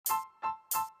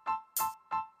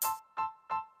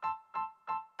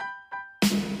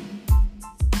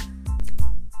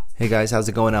Hey guys, how's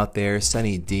it going out there?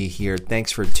 Sunny D here.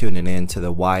 Thanks for tuning in to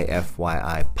the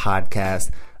YFYI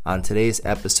podcast. On today's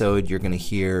episode, you're going to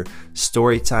hear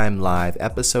Storytime Live,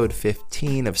 episode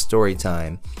 15 of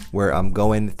Storytime, where I'm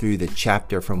going through the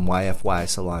chapter from YFY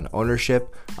Salon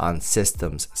Ownership on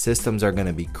systems. Systems are going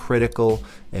to be critical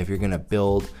if you're going to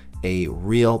build a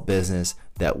real business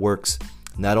that works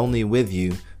not only with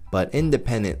you, but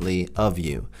independently of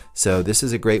you. So this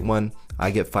is a great one.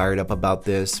 I get fired up about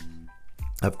this.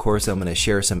 Of course, I'm going to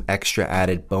share some extra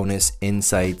added bonus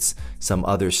insights, some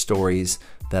other stories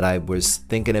that I was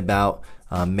thinking about,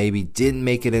 maybe didn't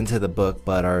make it into the book,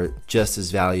 but are just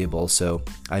as valuable. So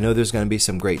I know there's going to be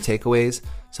some great takeaways.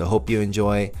 So hope you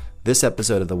enjoy this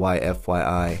episode of the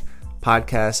YFYI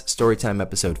podcast, Storytime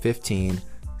episode 15,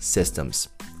 Systems.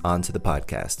 On to the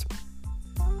podcast.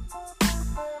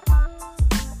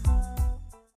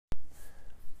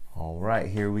 All right,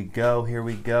 here we go.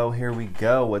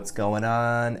 What's going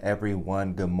on,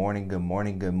 everyone? Good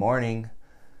morning.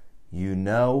 You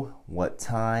know what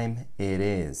time it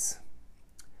is.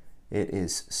 It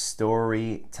is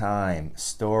story time.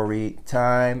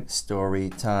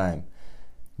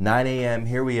 9 a.m.,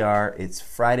 here we are. It's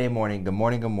Friday morning. Good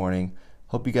morning.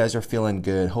 Hope you guys are feeling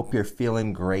good. Hope you're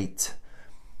feeling great.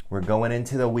 We're going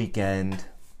into the weekend.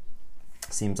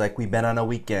 Seems like we've been on a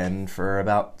weekend for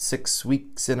about 6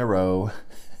 weeks in a row,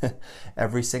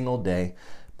 every single day.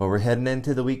 But we're heading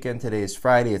into the weekend. Today is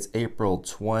Friday. It's April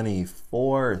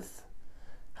 24th.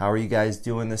 How are you guys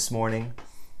doing this morning?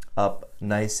 Up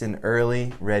nice and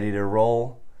early, ready to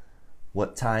roll.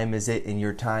 What time is it in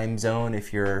your time zone?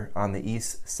 If you're on the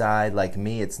east side like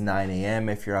me, it's 9 a.m.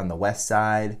 If you're on the west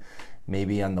side,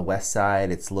 maybe on the west side,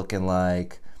 it's looking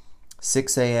like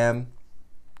 6 a.m.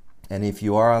 And if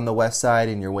you are on the west side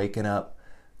and you're waking up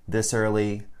this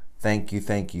early, thank you.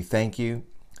 Thank you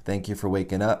for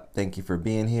waking up. Thank you for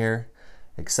being here.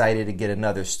 Excited to get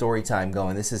another story time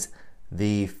going. This is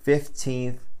the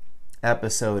 15th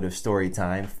episode of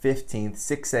Storytime. 15th,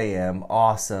 6 a.m.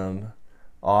 Awesome.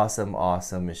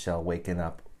 Michelle waking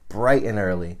up bright and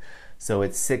early. So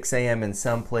it's 6 a.m. in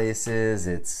some places.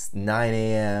 It's 9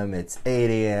 a.m. It's 8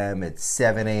 a.m. It's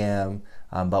 7 a.m.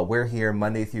 But we're here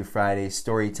Monday through Friday,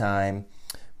 story time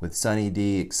with Sunny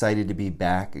D. Excited to be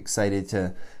back. Excited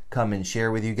to come and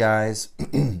share with you guys.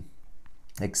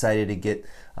 Excited to get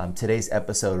today's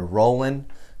episode rolling.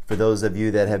 For those of you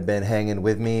that have been hanging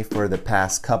with me for the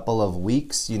past couple of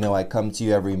weeks, you know I come to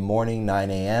you every morning,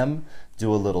 9 a.m.,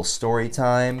 do a little story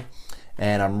time.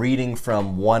 And I'm reading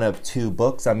from one of two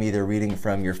books. I'm either reading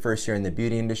from Your First Year in the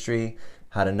Beauty Industry,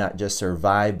 How to Not Just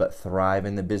Survive But Thrive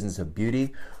in the Business of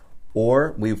Beauty,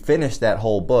 or we finished that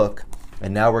whole book,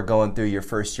 and now we're going through Your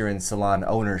First Year in Salon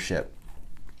Ownership.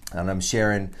 And I'm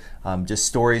sharing just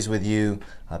stories with you,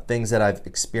 things that I've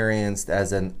experienced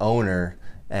as an owner.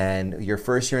 And your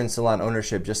first year in salon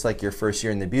ownership, just like your first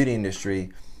year in the beauty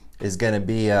industry, is going to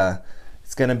be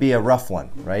a rough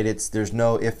one, right? There's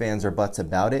no ifs, ands, or buts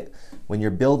about it. When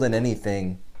you're building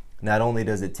anything, not only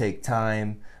does it take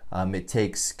time, it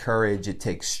takes courage, it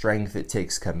takes strength, it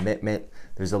takes commitment.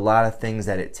 There's a lot of things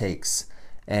that it takes.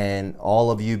 And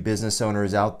all of you business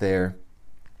owners out there,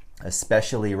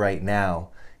 especially right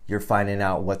now, you're finding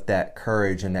out what that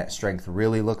courage and that strength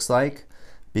really looks like.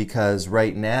 Because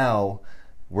right now,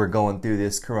 we're going through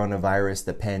this coronavirus,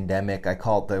 the pandemic. I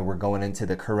call it we're going into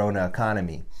the corona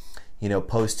economy. You know,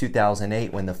 post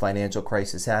 2008, when the financial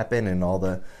crisis happened and all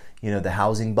the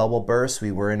housing bubble burst,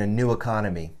 we were in a new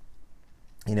economy.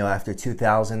 You know, after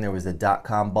 2000, there was the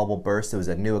dot-com bubble burst. It was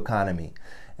a new economy.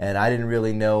 And I didn't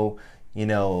really know,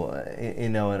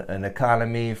 an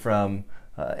economy from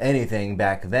anything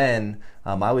back then.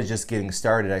 I was just getting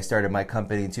started. I started my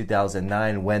company in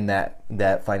 2009 when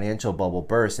that financial bubble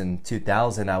burst. In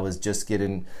 2000, I was just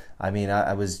getting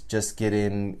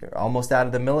almost out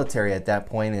of the military at that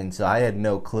point. And so I had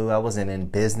no clue. I wasn't in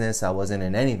business. I wasn't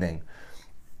in anything.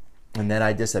 And then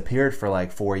I disappeared for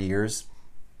like 4 years.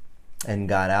 And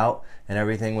got out, and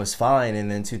everything was fine.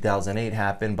 And then 2008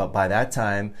 happened, but by that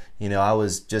time, I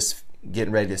was just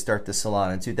getting ready to start the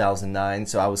salon in 2009,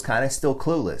 so I was kind of still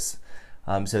clueless.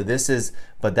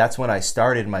 But that's when I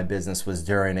started my business, was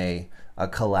during a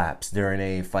collapse, during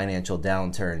a financial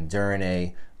downturn, during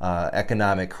a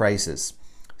economic crisis.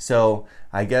 So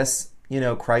I guess,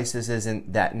 crisis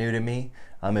isn't that new to me.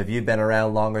 If you've been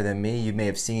around longer than me, you may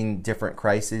have seen different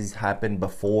crises happen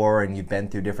before, and you've been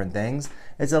through different things.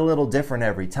 It's a little different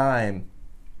every time.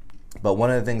 But one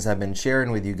of the things I've been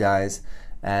sharing with you guys,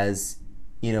 as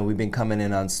we've been coming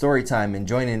in on story time and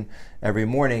joining every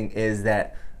morning, is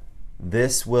that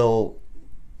this will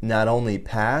not only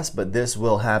pass, but this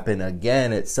will happen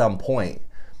again at some point.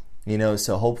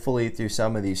 So hopefully through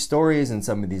some of these stories and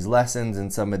some of these lessons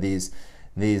and some of these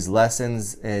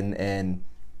lessons and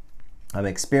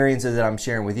experiences that I'm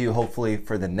sharing with you, hopefully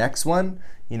for the next one,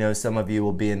 some of you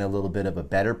will be in a little bit of a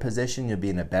better position. You'll be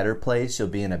in a better place. You'll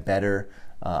be in a better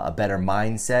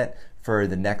mindset for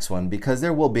the next one, because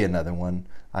there will be another one.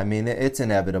 I mean, it's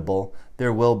inevitable.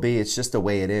 There will be. It's just the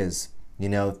way it is.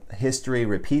 History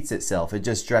repeats itself. It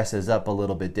just dresses up a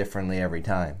little bit differently every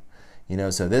time.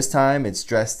 So this time it's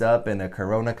dressed up in a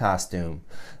Corona costume,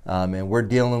 and we're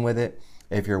dealing with it.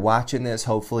 If you're watching this,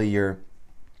 hopefully you're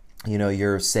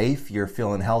safe, you're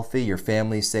feeling healthy, your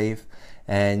family's safe,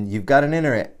 and you've got an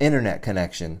internet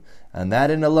connection. And that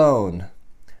in alone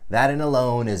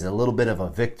is a little bit of a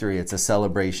victory. It's a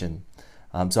celebration.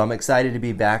 So I'm excited to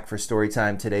be back for story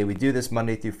time today. We do this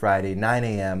Monday through Friday, 9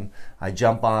 a.m. I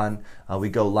jump on. We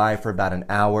go live for about an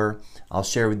hour. I'll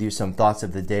share with you some thoughts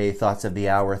of the day, thoughts of the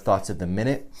hour, thoughts of the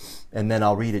minute, and then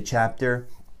I'll read a chapter.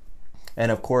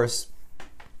 And of course,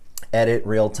 edit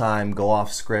real time, go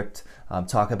off script,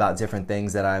 talk about different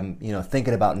things that I'm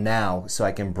thinking about now, so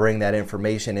I can bring that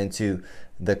information into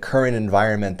the current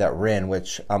environment that we're in,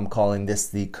 which I'm calling this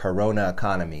the Corona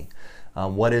economy.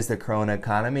 What is the Corona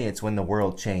economy? It's when the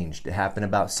world changed. It happened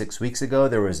about 6 weeks ago.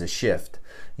 There was a shift,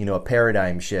 a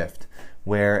paradigm shift,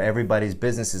 where everybody's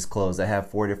business is closed. I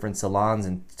have 4 different salons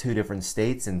in 2 different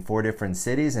states and 4 different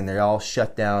cities, and they're all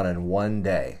shut down in one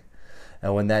day.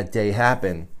 And when that day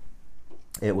happened,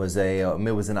 it was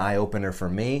an eye-opener for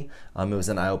me. It was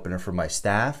an eye-opener for my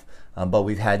staff, but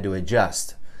we've had to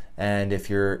adjust. And if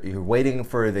you're waiting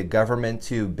for the government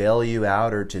to bail you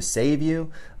out or to save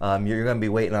you, you're going to be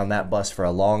waiting on that bus for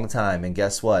a long time. And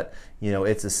guess what?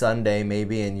 It's a Sunday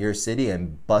maybe in your city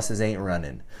and buses ain't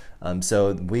running.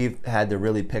 So we've had to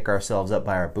really pick ourselves up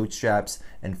by our bootstraps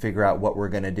and figure out what we're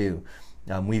going to do.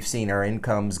 We've seen our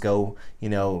incomes go,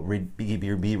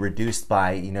 be reduced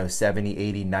by, 70,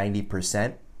 80,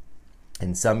 90%.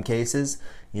 In some cases,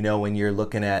 when you're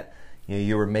looking at,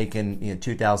 you were making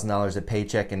 $2,000 a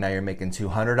paycheck and now you're making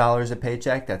 $200 a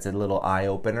paycheck. That's a little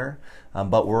eye-opener.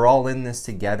 But we're all in this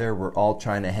together. We're all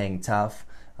trying to hang tough.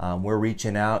 We're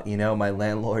reaching out. My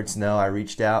landlords know I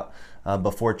reached out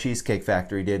before Cheesecake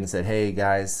Factory did and said, hey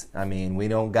guys, we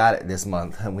don't got it this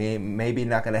month. We ain't maybe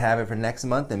not going to have it for next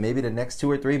month and maybe the next 2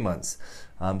 or 3 months.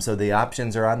 So the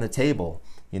options are on the table.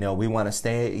 We want to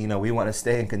stay,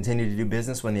 and continue to do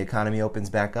business when the economy opens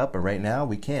back up. But right now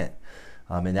we can't.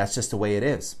 And that's just the way it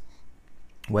is.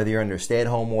 Whether you're under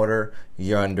stay-at-home order,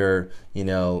 you're under,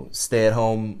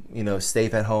 stay-at-home,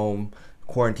 stay-at-home,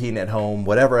 quarantine at home,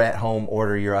 whatever at-home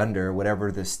order you're under,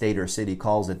 whatever the state or city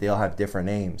calls it, they all have different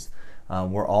names.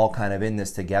 We're all kind of in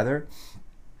this together.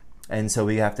 And so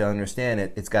we have to understand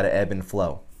it's got to ebb and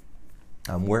flow.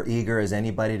 We're eager as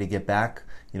anybody to get back.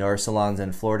 Our salons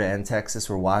in Florida and Texas,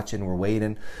 we're watching, we're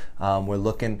waiting. We're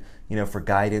looking, for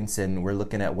guidance, and we're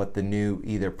looking at what the new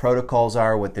either protocols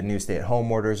are, what the new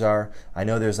stay-at-home orders are. I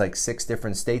know there's like 6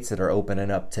 different states that are opening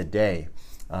up today.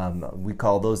 We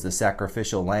call those the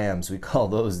sacrificial lambs. We call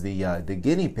those the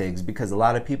guinea pigs, because a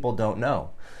lot of people don't know.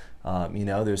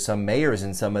 There's some mayors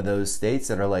in some of those states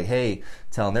that are like, hey,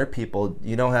 telling their people,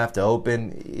 you don't have to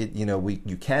open.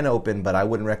 You can open, but I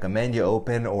wouldn't recommend you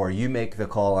open, or you make the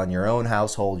call on your own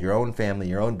household, your own family,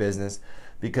 your own business,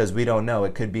 because we don't know.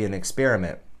 It could be an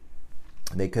experiment.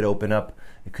 They could open up.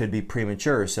 It could be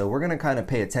premature. So we're going to kind of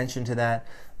pay attention to that.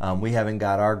 We haven't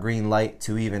got our green light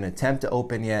to even attempt to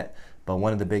open yet. But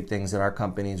one of the big things that our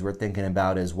companies we're thinking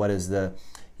about is, what is the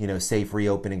safe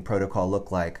reopening protocol look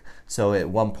like? So at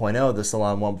 1.0, the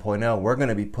Salon 1.0, we're going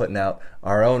to be putting out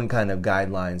our own kind of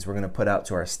guidelines. We're going to put out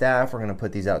to our staff. We're going to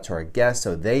put these out to our guests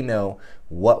so they know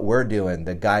what we're doing,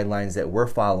 the guidelines that we're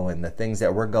following, the things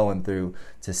that we're going through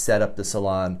to set up the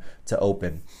salon to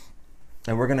open.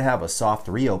 And we're going to have a soft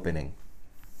reopening.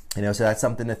 So that's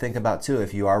something to think about too.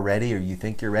 If you are ready or you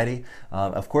think you're ready,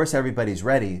 of course everybody's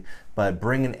ready, but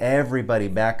bringing everybody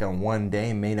back on one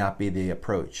day may not be the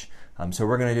approach. So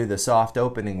we're going to do the soft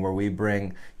opening where we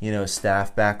bring,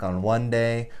 staff back on one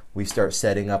day. We start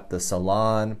setting up the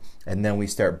salon, and then we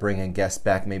start bringing guests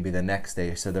back maybe the next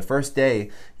day. So the first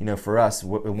day, for us, it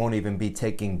won't even be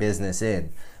taking business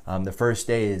in. The first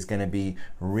day is going to be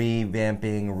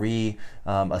revamping,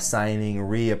 assigning,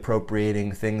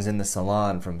 reappropriating things in the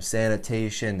salon, from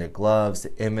sanitation to gloves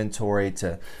to inventory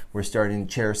to we're starting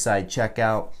chairside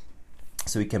checkout,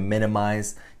 so we can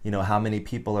minimize how many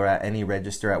people are at any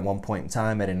register at one point in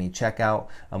time at any checkout.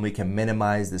 We can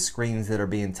minimize the screens that are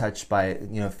being touched by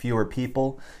fewer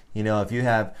people. If you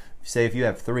have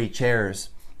 3 chairs,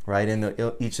 right,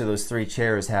 and each of those 3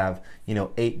 chairs have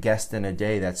 8 guests in a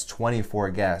day, that's 24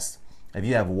 guests. If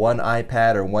you have one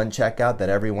iPad or one checkout that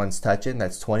everyone's touching,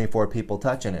 that's 24 people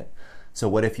touching it. So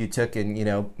what if you took and,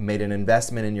 made an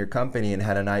investment in your company and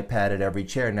had an iPad at every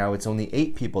chair? Now it's only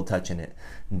 8 people touching it.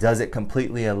 Does it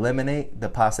completely eliminate the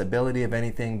possibility of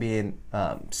anything being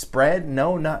spread?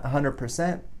 No, not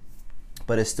 100%,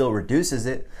 but it still reduces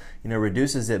it.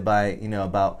 Reduces it by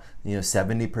about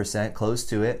 70%, close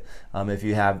to it. If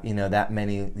you have that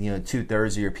many,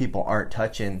 2/3 of your people aren't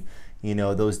touching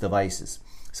those devices.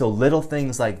 So little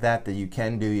things like that you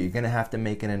can do. You're going to have to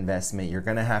make an investment. You're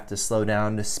going to have to slow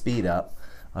down to speed up.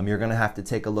 You're going to have to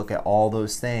take a look at all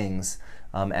those things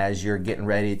as you're getting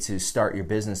ready to start your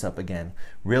business up again.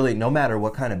 Really, no matter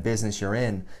what kind of business you're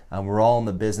in, we're all in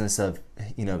the business of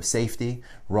safety.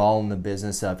 We're all in the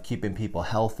business of keeping people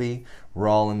healthy. We're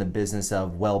all in the business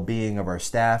of well-being of our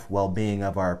staff, well-being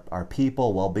of our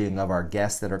people, well-being of our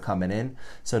guests that are coming in.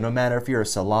 So no matter if you're a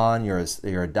salon, you're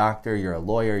a doctor, you're a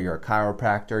lawyer, you're a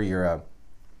chiropractor,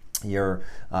 you're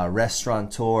a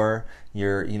restaurateur,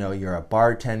 you're a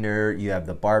bartender, you have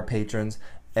the bar patrons.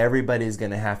 Everybody's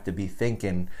going to have to be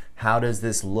thinking, how does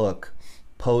this look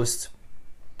post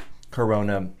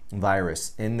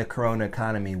coronavirus? In the corona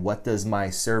economy, what does my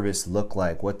service look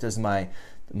like? What does my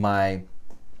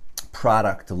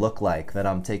product look like that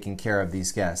I'm taking care of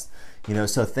these guests?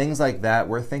 So things like that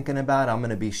we're thinking about. I'm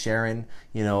going to be sharing,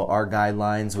 our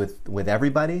guidelines with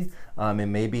everybody.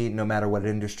 And maybe no matter what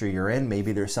industry you're in,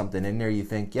 maybe there's something in there you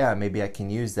think, yeah, maybe I can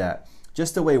use that.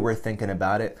 Just the way we're thinking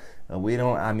about it. We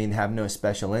don't, have no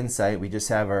special insight. We just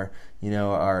have our,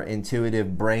 our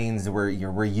intuitive brains we're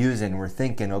using. We're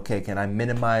thinking, okay, can I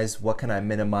minimize? What can I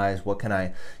minimize? What can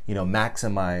I,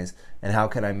 maximize? And how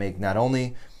can I make not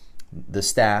only the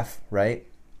staff, right,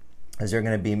 as they're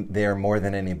going to be there more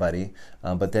than anybody,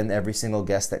 but then every single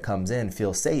guest that comes in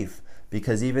feels safe.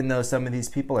 Because even though some of these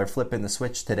people are flipping the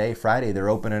switch today, Friday, they're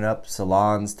opening up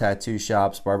salons, tattoo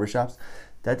shops, barbershops,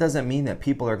 that doesn't mean that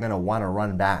people are going to want to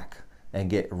run back and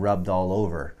get rubbed all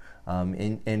over.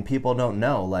 And people don't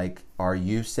know, like, are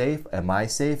you safe? Am I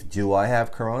safe? Do I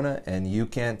have corona? And you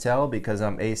can't tell because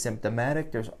I'm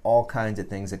asymptomatic? There's all kinds of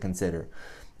things to consider.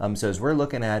 So as we're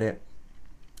looking at it,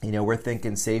 we're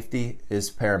thinking safety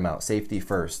is paramount, safety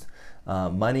first.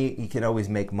 Money, you can always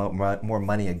make more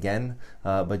money again,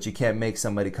 but you can't make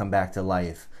somebody come back to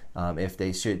life if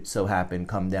they should so happen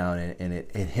come down and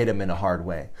it hit them in a hard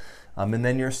way. And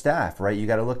then your staff, right? You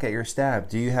got to look at your staff.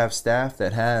 Do you have staff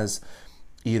that has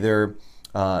either,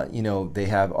 they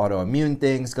have autoimmune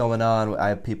things going on? I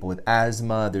have people with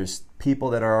asthma. There's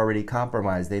people that are already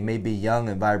compromised. They may be young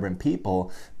and vibrant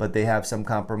people, but they have some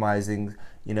compromising,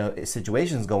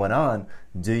 situations going on.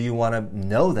 Do you want to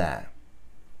know that?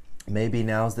 Maybe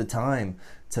now's the time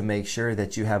to make sure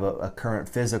that you have a current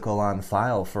physical on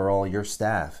file for all your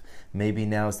staff. Maybe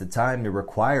now's the time to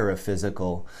require a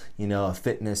physical, a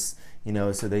fitness,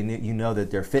 so they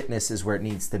that their fitness is where it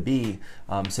needs to be,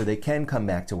 so they can come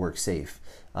back to work safe.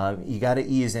 You got to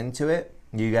ease into it.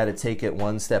 You got to take it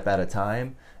one step at a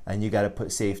time, and you got to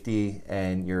put safety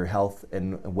and your health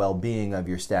and well-being of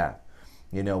your staff.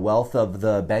 Wealth of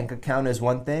the bank account is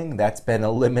one thing that's been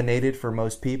eliminated for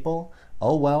most people.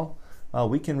 Oh well,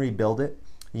 we can rebuild it.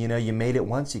 You made it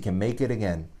once, you can make it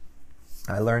again.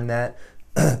 I learned that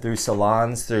through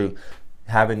salons, through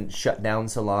having shut down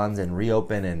salons and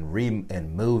reopened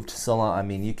and moved salon.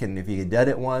 You can, if you did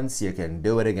it once, you can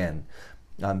do it again.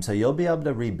 So you'll be able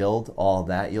to rebuild all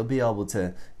that. You'll be able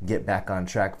to get back on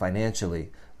track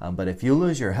financially. But if you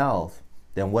lose your health,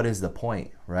 then what is the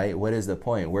point, right? What is the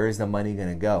point? Where is the money going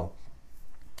to go?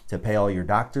 To pay all your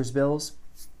doctor's bills?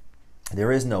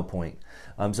 There is no point.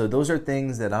 So those are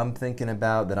things that I'm thinking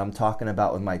about, that I'm talking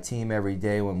about with my team every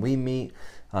day when we meet.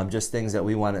 Just things that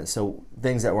we want to, so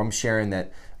things that I'm sharing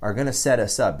that are going to set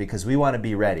us up, because we want to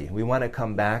be ready. We want to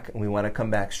come back, and we want to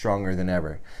come back stronger than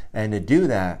ever. And to do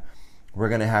that, we're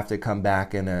going to have to come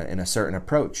back in a certain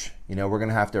approach. We're going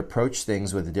to have to approach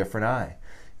things with a different eye.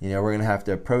 We're going to have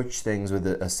to approach things with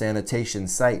a sanitation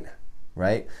site,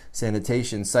 right?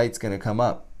 Sanitation site's going to come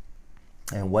up.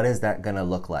 And what is that going to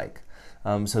look like?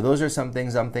 So those are some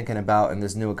things I'm thinking about in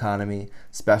this new economy,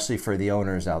 especially for the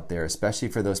owners out there, especially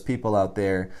for those people out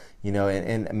there,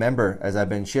 and remember, as I've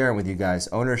been sharing with you guys,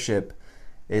 ownership,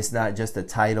 it's not just a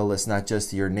title. It's not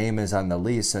just your name is on the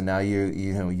lease. So now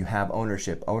you have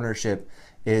ownership. Ownership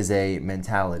is a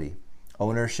mentality.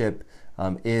 Ownership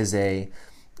is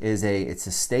it's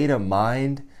a state of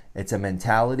mind. It's a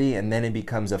mentality, and then it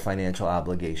becomes a financial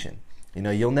obligation.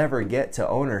 You'll never get to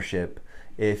ownership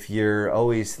if you're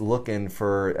always looking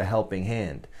for a helping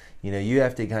hand. You know, you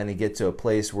have to kind of get to a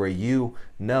place where you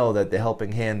know that the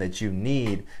helping hand that you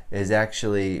need is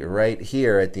actually right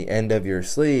here at the end of your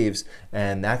sleeves,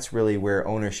 and that's really where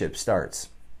ownership starts.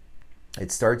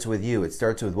 It starts with you. It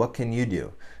starts with what can you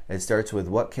do. It starts with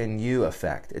what can you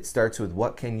affect. It starts with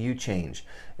what can you change.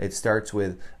 It starts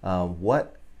with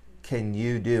what can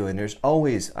you do. And there's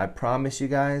always, I promise you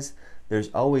guys, there's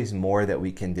always more that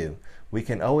we can do. We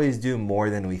can always do more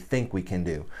than we think we can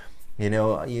do.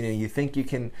 You think you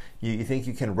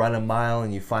can run a mile,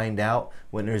 and you find out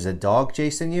when there's a dog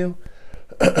chasing you,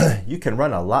 you can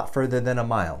run a lot further than a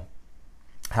mile.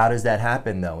 How does that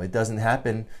happen though? It doesn't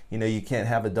happen, you can't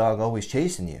have a dog always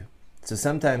chasing you. So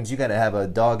sometimes you got to have a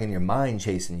dog in your mind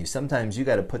chasing you. Sometimes you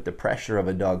got to put the pressure of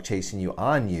a dog chasing you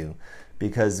on you,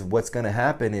 because what's going to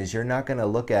happen is you're not going to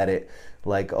look at it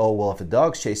like, oh, well, if a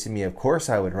dog's chasing me, of course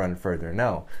I would run further.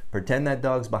 No, pretend that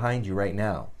dog's behind you right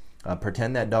now.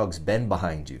 Pretend that dog's been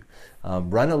behind you.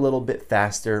 Run a little bit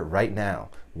faster right now.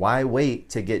 Why wait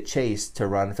to get chased to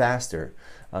run faster?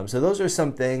 So those are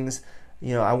some things,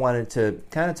 I wanted to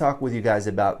kind of talk with you guys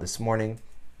about this morning.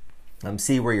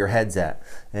 See where your head's at,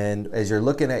 and as you're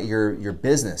looking at your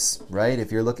business, right?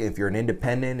 If you're an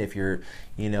independent, if you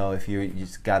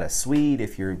just got a suite,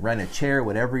 if you rent a chair,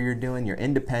 whatever you're doing, you're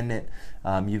independent.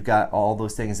 You've got all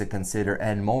those things to consider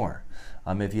and more.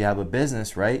 If you have a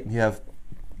business, right, you have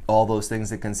all those things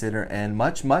to consider and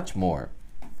much, much more.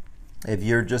 If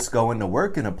you're just going to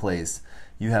work in a place,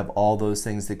 you have all those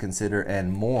things to consider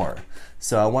and more.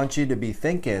 So I want you to be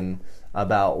thinking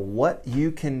about what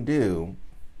you can do,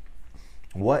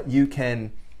 what you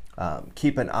can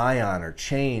keep an eye on or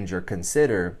change or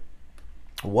consider,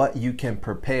 what you can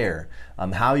prepare,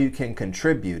 how you can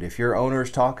contribute. If your owner's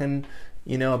talking,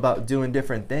 about doing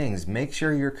different things, make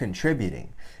sure you're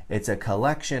contributing. It's a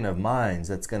collection of minds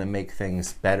that's going to make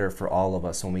things better for all of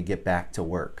us when we get back to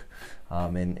work.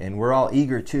 And we're all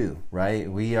eager too, right?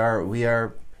 We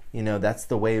are, that's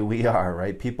the way we are,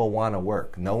 right? People want to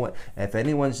work. No one, if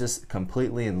anyone's just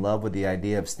completely in love with the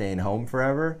idea of staying home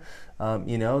forever,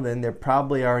 then they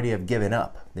probably already have given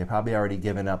up. They probably already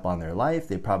given up on their life.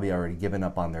 They probably already given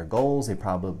up on their goals. They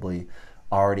probably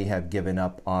already have given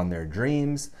up on their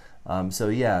dreams. So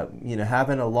yeah,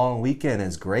 having a long weekend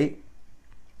is great.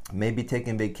 Maybe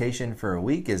taking vacation for a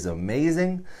week is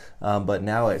amazing, but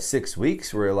now at 6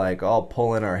 weeks, we're like all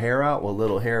pulling our hair out, well,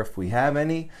 little hair if we have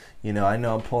any. I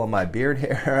know I'm pulling my beard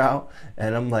hair out,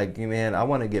 and I'm like, man, I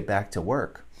want to get back to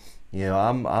work.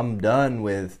 I'm done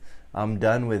with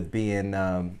being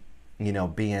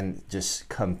being just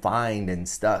confined and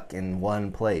stuck in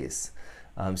one place.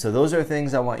 So those are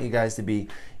things I want you guys to be,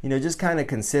 just kind of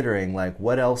considering, like,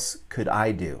 what else could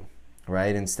I do,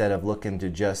 right? Instead of looking to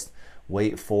just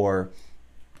wait for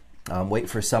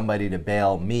somebody to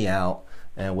bail me out,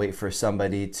 and wait for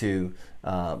somebody to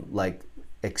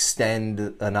extend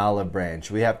an olive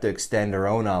branch. We have to extend our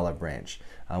own olive branch.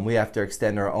 We have to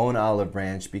extend our own olive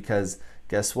branch, because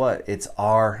guess what? It's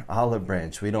our olive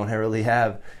branch. We don't really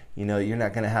have, you're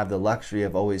not going to have the luxury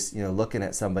of always, looking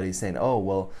at somebody saying, oh,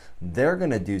 well, they're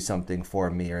going to do something for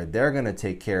me, or they're going to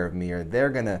take care of me, or they're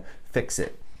going to fix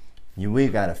it.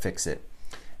 We've got to fix it.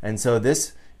 And so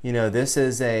this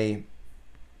is a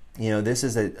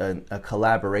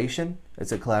collaboration.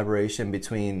 It's a collaboration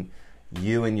between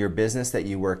you and your business that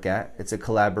you work at. It's a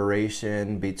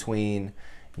collaboration between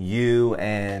you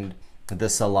and the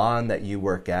salon that you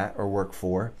work at or work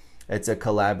for. It's a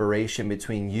collaboration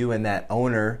between you and that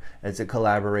owner. It's a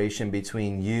collaboration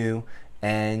between you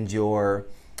and your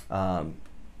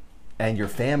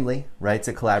family, right? It's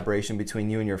a collaboration between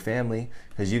you and your family,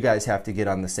 because you guys have to get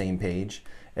on the same page.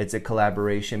 It's a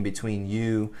collaboration between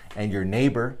you and your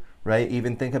neighbor, right?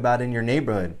 Even think about in your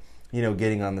neighborhood,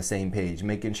 getting on the same page,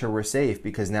 making sure we're safe,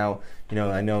 because now,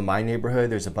 I know in my neighborhood,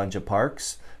 there's a bunch of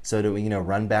parks. So do we,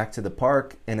 run back to the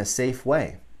park in a safe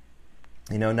way?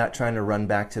 Not trying to run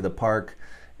back to the park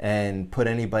and put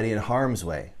anybody in harm's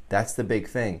way. That's the big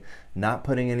thing. Not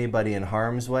putting anybody in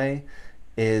harm's way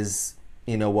is,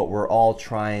 what we're all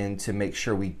trying to make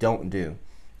sure we don't do.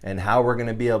 And how we're going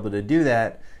to be able to do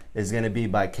that is going to be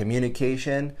by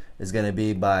communication, is going to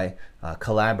be by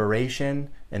collaboration,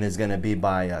 and is going to be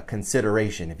by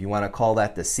consideration. If you want to call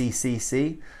that the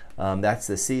CCC, that's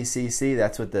the CCC.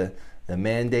 That's what the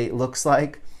mandate looks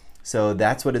like. So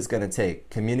that's what it's going to take.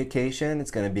 Communication, it's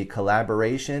going to be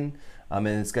collaboration, and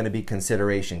it's going to be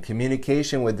consideration.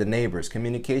 Communication with the neighbors,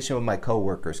 communication with my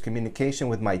coworkers, communication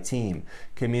with my team,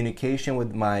 communication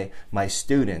with my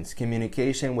students,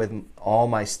 communication with all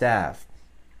my staff.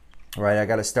 right? I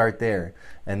got to start there,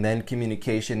 and then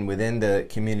communication within the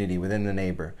community, within the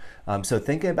neighbor. So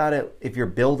think about it. If you're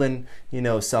building,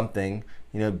 something,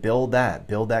 build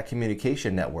that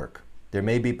communication network. There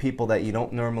may be people that you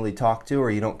don't normally talk to or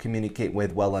you don't communicate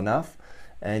with well enough,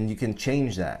 and you can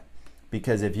change that.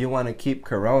 Because if you want to keep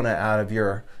Corona out of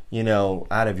your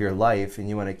life, and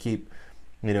you want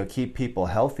to keep people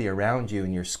healthy around you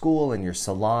in your school and your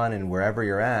salon and wherever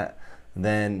you're at,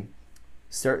 then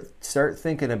start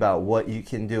thinking about what you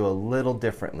can do a little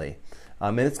differently.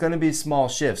 And it's going to be small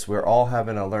shifts. We're all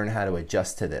having to learn how to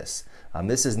adjust to this.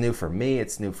 This is new for me.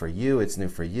 It's new for you. It's new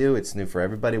for you. It's new for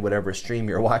everybody, whatever stream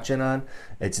you're watching on.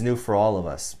 It's new for all of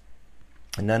us.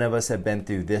 None of us have been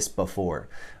through this before.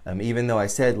 Even though I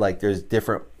said there's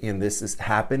different, this has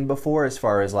happened before as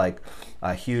far as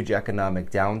a huge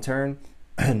economic downturn,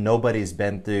 nobody's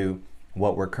been through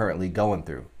what we're currently going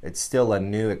through. It's still a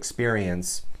new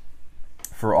experience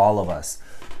for all of us.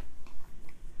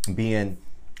 Being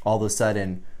all of a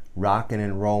sudden rocking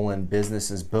and rolling,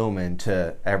 business is booming,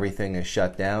 to everything is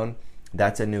shut down,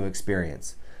 that's a new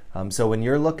experience. So when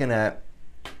you're looking at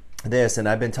this, and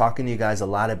I've been talking to you guys a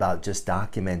lot about just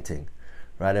documenting,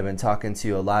 right? I've been talking to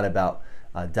you a lot about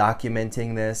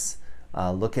documenting this,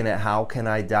 looking at how can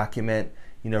I document,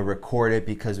 record it,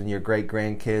 because when your great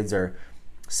grandkids are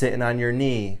sitting on your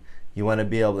knee, you want to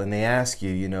be able, and they ask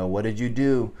you, what did you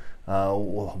do?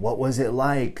 What was it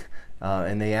like?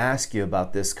 And they ask you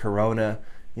about this corona,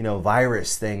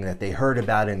 virus thing that they heard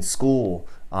about in school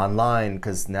online,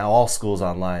 because now all school's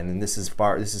online, and this is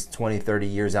 20, 30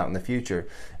 years out in the future,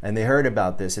 and they heard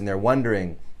about this and they're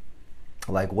wondering,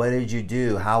 what did you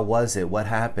do? How was it? What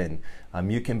happened?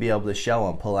 You can be able to show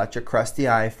them, pull out your crusty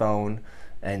iPhone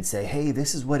and say, hey,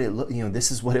 this is what it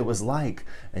this is what it was like,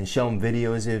 and show them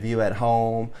videos of you at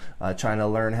home trying to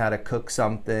learn how to cook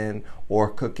something or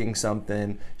cooking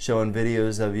something, showing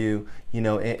videos of you,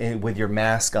 with your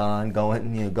mask on,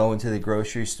 going to the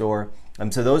grocery store.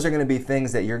 So those are going to be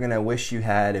things that you're going to wish you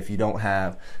had if you don't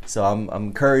have. So I'm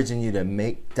encouraging you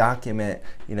to document,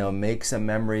 make some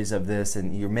memories of this,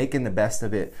 and you're making the best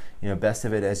of it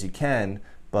as you can.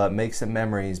 But make some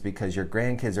memories, because your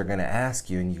grandkids are going to ask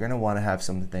you, and you're going to want to have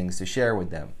some things to share with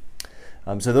them.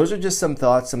 So those are just some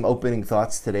thoughts, some opening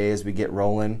thoughts today as we get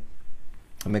rolling.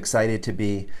 I'm excited to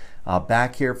be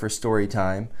back here for story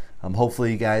time.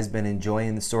 Hopefully you guys been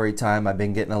enjoying the story time. I've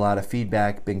been getting a lot of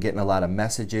feedback, been getting a lot of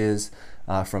messages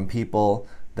from people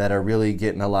that are really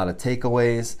getting a lot of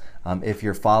takeaways. If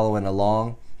you're following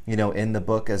along, in the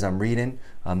book as I'm reading,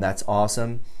 that's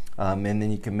awesome. And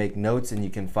then you can make notes, and you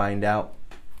can find out.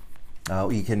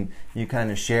 You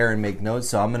kind of share and make notes.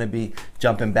 So I'm going to be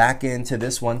jumping back into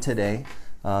this one today.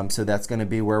 So that's going to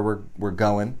be where we're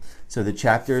going. So the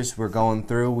chapters we're going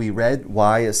through, we read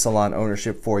Why is Salon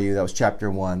Ownership for You? That was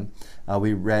chapter 1.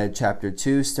 We read chapter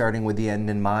 2, starting with the end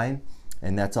in mind,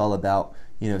 and that's all about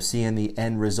seeing the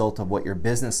end result of what your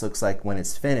business looks like when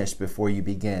it's finished before you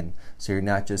begin. So you're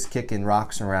not just kicking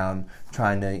rocks around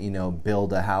trying to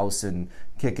build a house and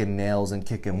kicking nails and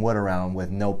kicking wood around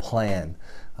with no plan.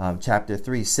 Chapter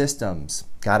 3, systems,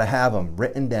 gotta have them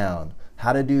written down.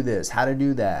 How to do this, how to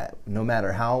do that, no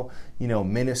matter how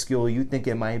minuscule you think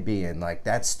it might be. And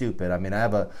that's stupid. I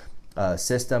have a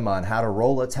system on how to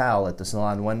roll a towel at the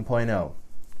Salon 1.0.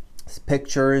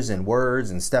 Pictures and words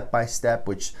and step by step,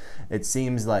 which it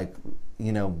seems like,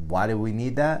 why do we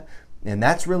need that? And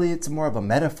that's really, it's more of a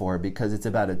metaphor, because it's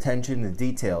about attention to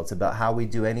detail. It's about how we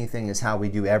do anything is how we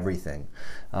do everything.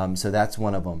 So that's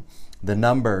one of them. The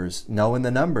numbers, knowing the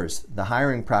numbers, the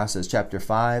hiring process, chapter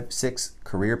 5, 6,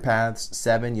 career paths,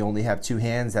 7, you only have 2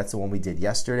 hands. That's the one we did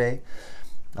yesterday.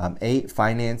 8,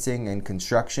 financing and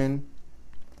construction.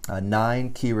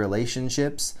 9, key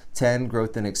relationships. 10,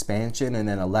 growth and expansion. And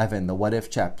then 11, the what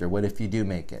if chapter. What if you do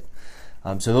make it?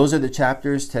 So those are the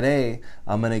chapters. Today,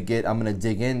 I'm gonna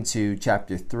dig into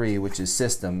chapter 3, which is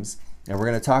systems. And we're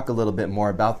going to talk a little bit more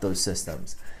about those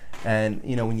systems. And,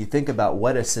 when you think about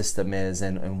what a system is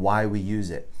and why we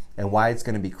use it and why it's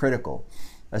going to be critical,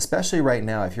 especially right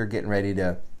now, if you're getting ready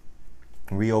to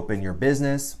reopen your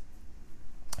business,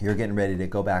 you're getting ready to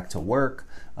go back to work,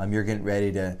 you're getting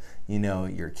ready to,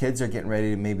 your kids are getting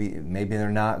ready to maybe they're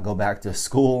not, go back to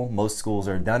school. Most schools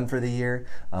are done for the year.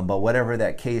 But whatever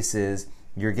that case is,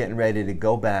 you're getting ready to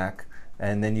go back,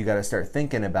 and then you got to start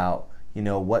thinking about,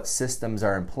 what systems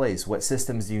are in place. What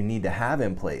systems do you need to have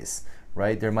in place?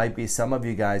 Right? There might be some of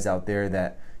you guys out there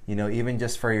that, even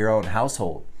just for your own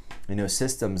household,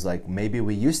 systems, like maybe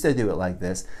we used to do it like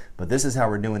this, but this is how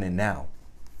we're doing it now,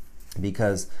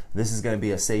 because this is going to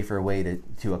be a safer way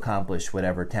to accomplish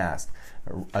whatever task.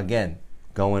 Again,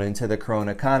 going into the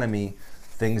Corona economy,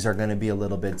 things are going to be a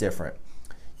little bit different.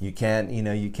 You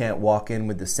can't walk in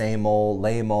with the same old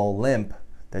lame old limp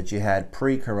that you had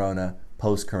pre-corona,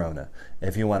 post-corona,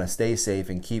 if you want to stay safe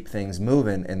and keep things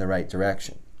moving in the right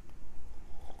direction.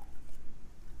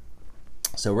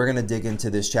 So we're going to dig into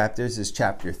this chapter. This is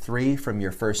chapter 3 from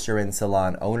your first year in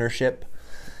salon ownership.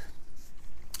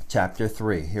 Chapter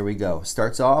 3, here we go.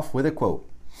 Starts off with a quote.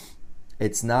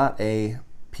 It's not a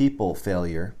people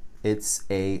failure, it's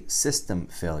a system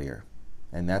failure.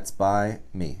 And that's by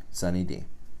me, Sunny D.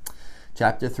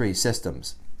 Chapter 3,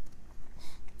 systems.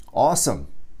 Awesome.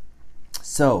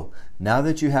 So now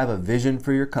that you have a vision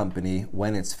for your company,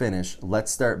 when it's finished, let's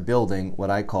start building what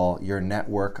I call your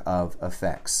network of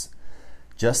effects.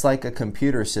 Just like a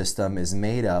computer system is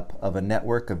made up of a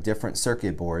network of different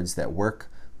circuit boards that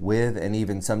work with and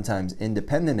even sometimes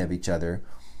independent of each other,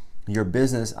 your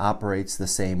business operates the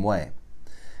same way.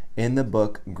 In the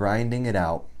book, Grinding It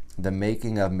Out, The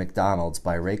Making of McDonald's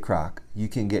by Ray Kroc, you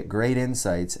can get great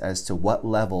insights as to what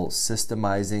level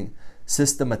systematizing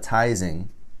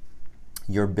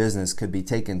your business could be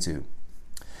taken to.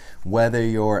 Whether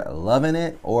you're loving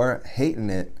it or hating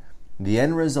it, the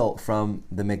end result from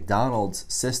the McDonald's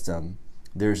system,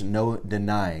 there's no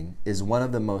denying, is one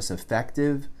of the most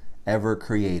effective ever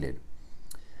created.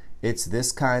 It's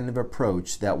this kind of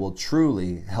approach that will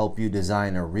truly help you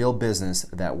design a real business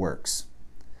that works.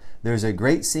 There's a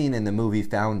great scene in the movie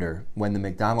Founder when the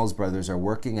McDonald's brothers are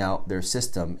working out their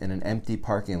system in an empty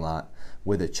parking lot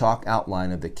with a chalk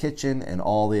outline of the kitchen and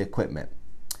all the equipment.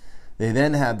 They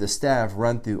then have the staff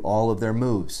run through all of their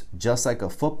moves, just like a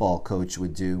football coach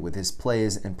would do with his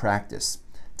plays in practice,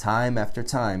 time after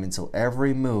time, until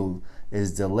every move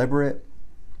is deliberate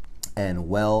and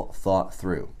well thought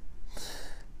through.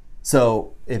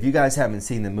 So if you guys haven't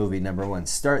seen the movie, number one,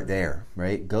 start there,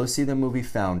 right? Go see the movie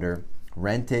Founder,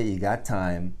 rent it, you got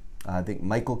time. I think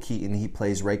Michael Keaton, he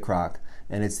plays Ray Kroc,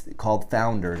 and it's called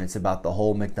Founder, and it's about the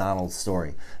whole McDonald's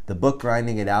story. The book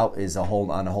Grinding It Out is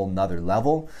on a whole nother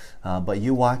level, but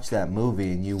you watch that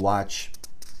movie and you watch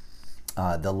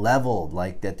the level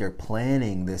like that they're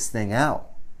planning this thing out,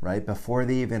 right? Before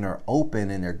they even are open,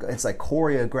 and it's like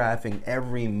choreographing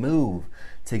every move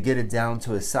to get it down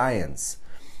to a science,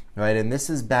 right? And this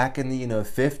is back in the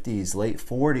 50s, late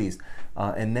 40s,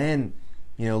 and then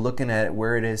looking at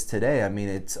where it is today, I mean,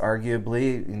 it's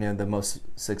arguably the most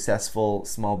successful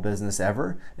small business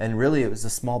ever, and really it was a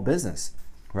small business,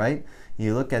 right?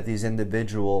 You look at these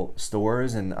individual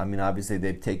stores, and I mean, obviously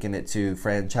they've taken it to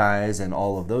franchise and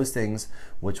all of those things,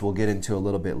 which we'll get into a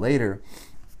little bit later.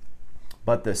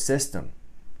 But the system,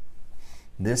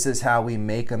 this is how we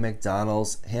make a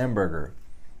McDonald's hamburger,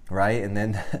 right? And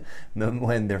then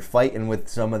when they're fighting with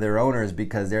some of their owners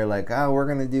because they're like, oh, we're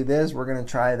going to do this, we're going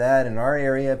to try that. In our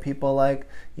area, people like,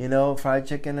 fried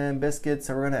chicken and biscuits,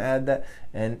 so we're going to add that.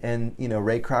 And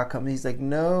Ray Kroc comes, he's like,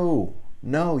 no,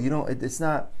 you don't, it's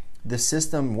not, the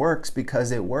system works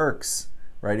because it works,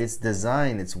 right? It's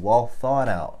designed, it's well thought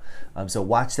out. So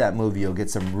watch that movie, you'll get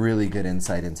some really good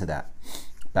insight into that.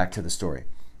 Back to the story.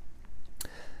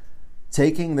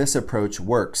 Taking this approach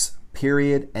works,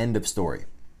 period, end of story.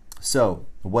 So,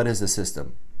 what is a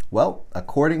system? Well,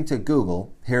 according to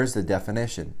Google, here's the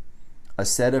definition. A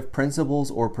set of principles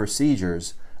or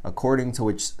procedures according to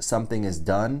which something is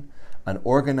done, an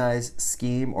organized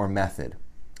scheme or method.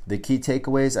 The key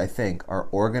takeaways, I think, are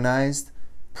organized,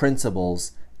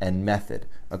 principles, and method,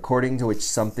 according to which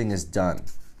something is done.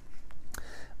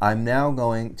 I'm now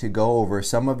going to go over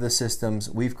some of the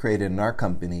systems we've created in our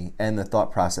company and the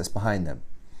thought process behind them.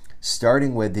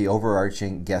 Starting with the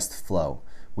overarching guest flow.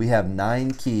 We have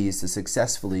 9 keys to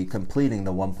successfully completing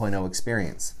the 1.0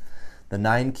 experience. The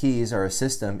 9 keys are a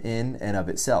system in and of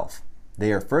itself.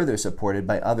 They are further supported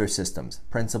by other systems,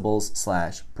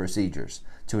 principles/procedures,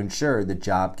 to ensure the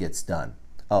job gets done.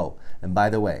 Oh, and by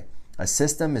the way, a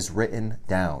system is written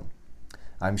down.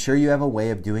 I'm sure you have a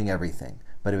way of doing everything,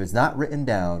 but if it's not written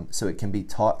down so it can be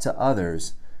taught to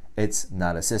others, it's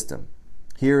not a system.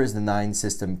 Here is the 9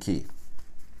 system key.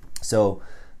 So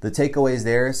the takeaways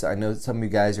there, so I know some of you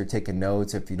guys are taking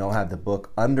notes. If you don't have the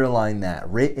book, underline that,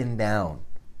 written down,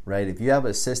 right? If you have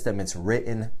a system, it's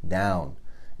written down.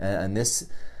 And this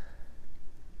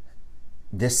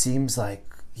seems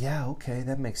like, yeah, okay,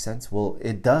 that makes sense. Well,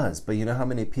 it does. But you know how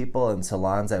many people in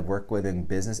salons I've worked with in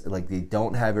business, like they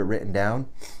don't have it written down?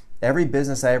 Every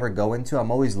business I ever go into, I'm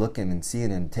always looking and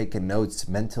seeing and taking notes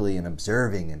mentally and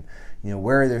observing. And,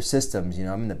 where are their systems?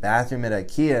 I'm in the bathroom at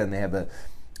IKEA and they have a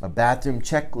bathroom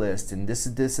checklist, and this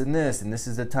is this and this, and this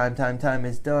is the time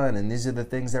it's done, and these are the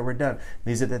things that were done.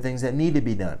 These are the things that need to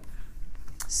be done.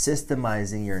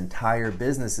 systemizing your entire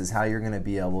business is how you're going to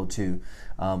be able to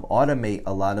automate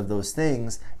a lot of those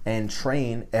things and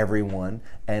train everyone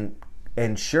and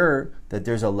ensure that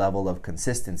there's a level of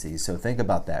consistency. So think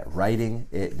about that, writing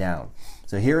it down.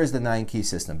 So here is the 9-key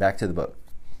system. Back to the book.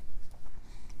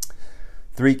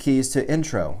 3 keys to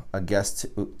intro a guest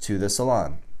to the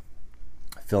salon.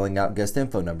 Filling out guest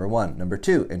info, number 1. Number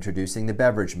 2, introducing the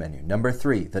beverage menu. Number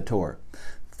 3, the tour.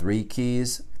 3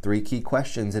 key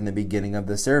questions in the beginning of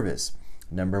the service.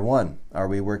 Number 1, are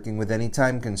we working with any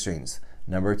time constraints?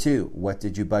 Number 2, what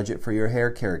did you budget for your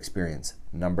hair care experience?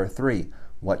 Number 3,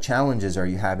 what challenges are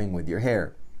you having with your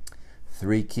hair?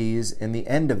 3 keys in the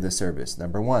end of the service.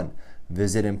 Number 1,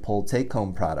 visit and pull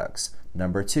take-home products.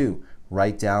 Number 2,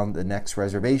 write down the next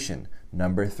reservation.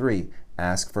 Number 3,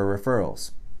 ask for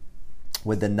referrals.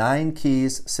 With the 9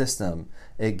 keys system,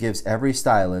 it gives every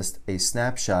stylist a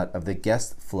snapshot of the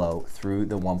guest flow through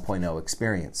the 1.0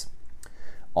 experience.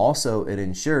 Also, it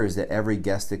ensures that every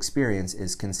guest experience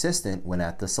is consistent when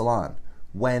at the salon,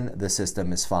 when the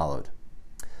system is followed.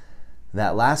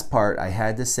 That last part I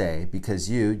had to say because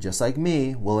you, just like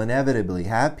me, will inevitably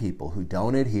have people who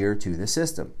don't adhere to the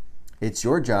system. It's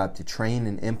your job to train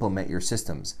and implement your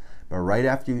systems, but right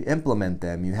after you implement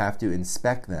them, you have to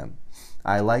inspect them.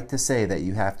 I like to say that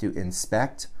you have to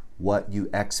inspect what you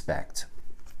expect.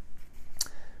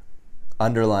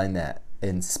 Underline that.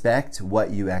 Inspect what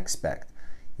you expect.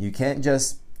 You can't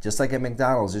just like at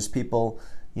McDonald's, there's people,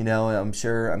 I'm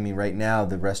sure, right now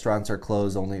the restaurants are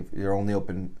closed, they're only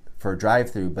open for a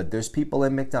drive-through, but there's people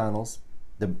in McDonald's,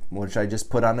 which I just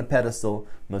put on a pedestal,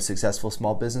 most successful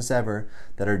small business ever,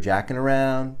 that are jacking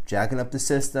up the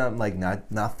system, like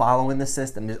not following the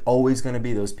system. There's always going to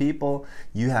be those people.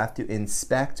 You have to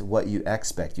inspect what you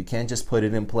expect. You can't just put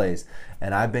it in place.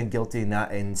 And I've been guilty of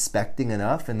not inspecting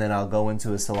enough, and then I'll go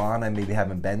into a salon. I maybe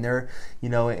haven't been there,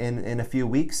 in a few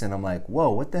weeks, and I'm like, whoa,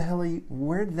 what the hell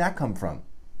where did that come from?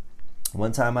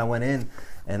 One time I went in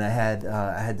and I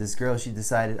had this girl, she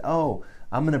decided,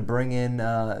 I'm going to bring in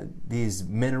these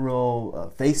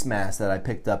mineral face masks that I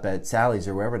picked up at Sally's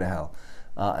or wherever the hell,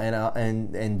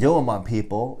 and do them on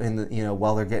people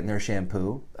while they're getting their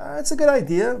shampoo. It's a good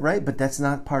idea, right? But that's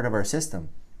not part of our system.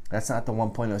 That's not the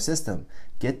 1.0 system.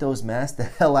 Get those masks the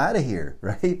hell out of here,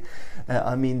 right?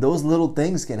 Those little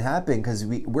things can happen because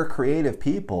we're creative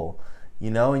people,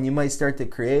 and you might start to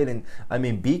create.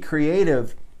 And be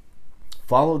creative,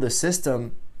 follow the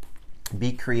system,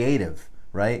 be creative.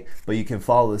 Right? But you can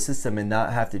follow the system and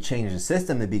not have to change the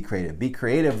system to be creative. Be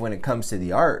creative when it comes to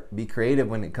the art. Be creative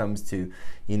when it comes to,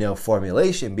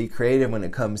 formulation. Be creative when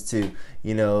it comes to,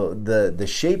 the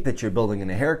shape that you're building in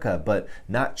a haircut, but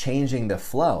not changing the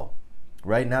flow,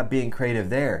 right? Not being creative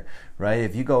there, right?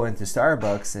 If you go into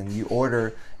Starbucks and you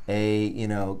order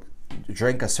a,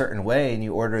 drink a certain way and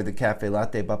you order the cafe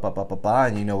latte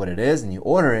and you know what it is and you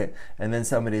order it, and then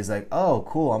somebody's like, oh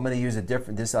cool, I'm going to use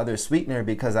this other sweetener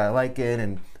because I like it,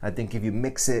 and I think if you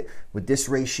mix it with this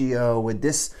ratio with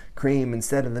this cream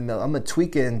instead of the milk, I'm going to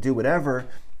tweak it and do whatever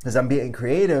because I'm being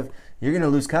creative. You're going to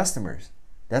lose customers.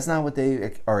 That's not what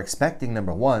they are expecting,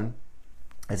 number 1.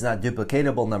 It's not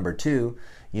duplicatable, number 2.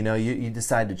 You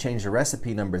decide to change the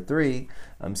recipe, number 3.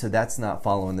 So that's not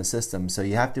following the system. So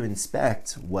you have to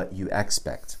inspect what you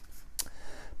expect.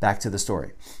 Back to the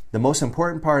story. The most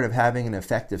important part of having an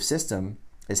effective system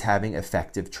is having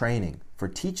effective training for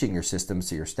teaching your systems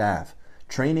to your staff.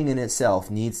 Training in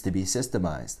itself needs to be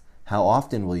systemized. How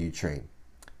often will you train?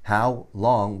 How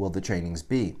long will the trainings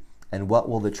be? And what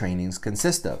will the trainings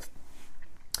consist of?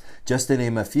 Just to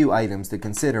name a few items to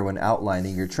consider when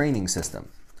outlining your training system.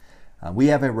 We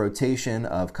have a rotation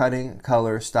of cutting,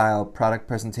 color, style, product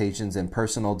presentations, and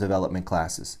personal development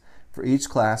classes. For each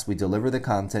class, we deliver the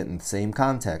content in the same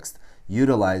context,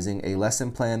 utilizing a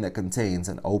lesson plan that contains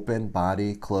an open,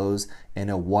 body, close, and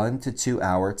a 1 to 2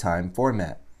 hour time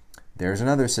format. There's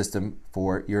another system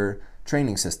for your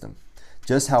training system.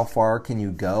 Just how far can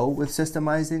you go with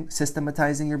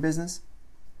systematizing your business?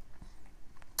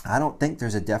 I don't think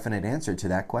there's a definite answer to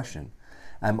that question.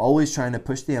 I'm always trying to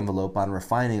push the envelope on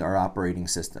refining our operating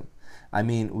system.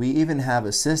 We even have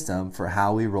a system for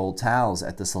how we roll towels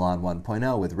at the Salon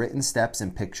 1.0 with written steps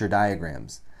and picture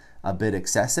diagrams. A bit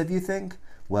excessive, you think?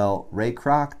 Well, Ray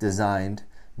Kroc designed,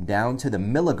 down to the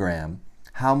milligram,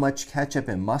 how much ketchup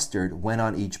and mustard went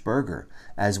on each burger,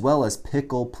 as well as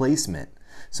pickle placement.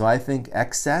 So I think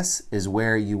excess is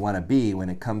where you want to be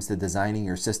when it comes to designing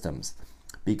your systems.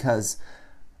 Because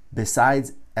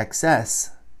besides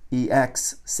excess,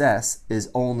 EXCESS is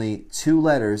only 2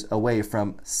 letters away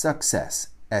from success,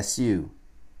 SU.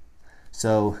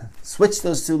 So switch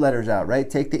those 2 letters out, right?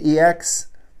 Take the EX,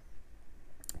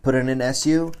 Put in an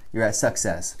SU, you're at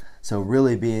success. So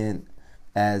really being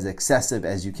as excessive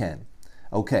as you can.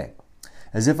 Okay,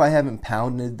 as if I haven't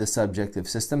pounded the subject of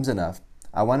systems enough,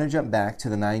 I want to jump back to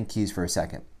the 9 keys for a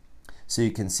second, so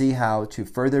you can see how to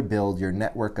further build your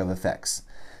network of effects.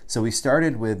 So we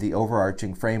started with the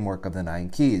overarching framework of the 9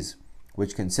 keys,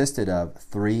 which consisted of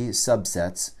 3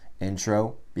 subsets: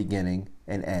 intro, beginning,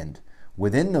 and end.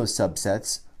 Within those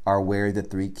subsets are where the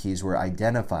 3 keys were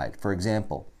identified. For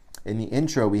example, in the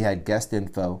intro we had guest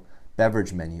info,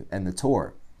 beverage menu, and the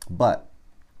tour. But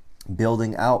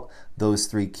building out those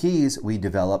 3 keys, we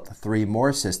developed 3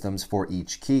 more systems for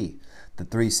each key. The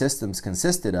 3 systems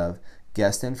consisted of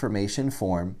guest information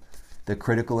form, the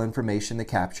critical information to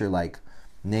capture like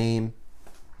name,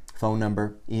 phone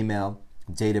number, email,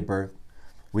 date of birth.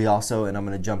 We also, and I'm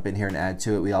going to jump in here and add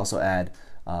to it, we also add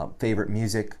favorite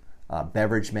music,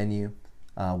 beverage menu,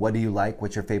 what do you like,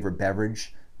 what's your favorite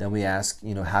beverage. Then we ask,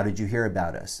 how did you hear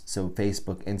about us? So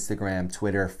Facebook, Instagram,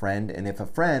 Twitter, friend, and if a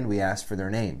friend, we ask for their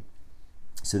name.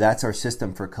 So that's our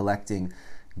system for collecting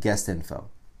guest info.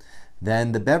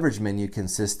 Then the beverage menu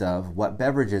consists of what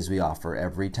beverages we offer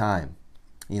every time.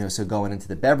 So going into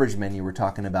the beverage menu, we're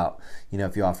talking about,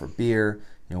 if you offer beer,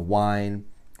 wine,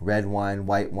 red wine,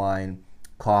 white wine,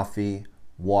 coffee,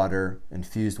 water,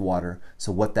 infused water.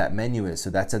 So what that menu is. So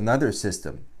that's another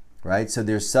system, right? So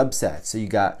there's subsets. So you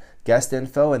got guest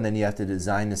info, and then you have to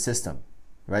design the system,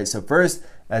 right? So first,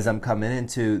 as I'm coming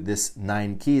into this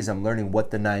 9 keys, I'm learning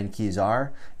what the 9 keys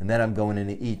are, and then I'm going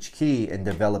into each key and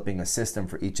developing a system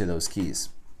for each of those keys.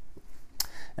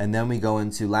 And then we go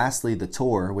into, lastly, the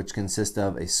tour, which consists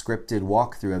of a scripted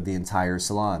walkthrough of the entire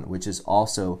salon, which is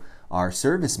also our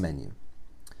service menu.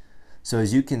 So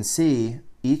as you can see,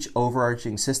 each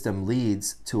overarching system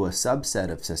leads to a subset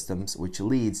of systems, which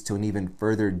leads to an even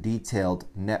further detailed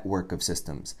network of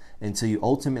systems, until you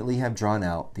ultimately have drawn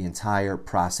out the entire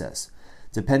process.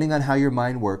 Depending on how your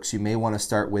mind works, you may want to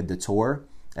start with the tour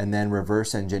and then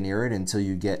reverse engineer it until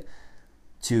you get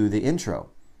to the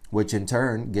intro, which in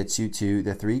turn gets you to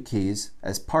the 3 keys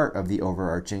as part of the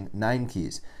overarching 9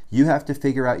 keys. You have to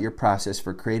figure out your process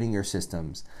for creating your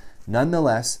systems.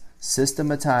 Nonetheless,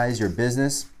 systematize your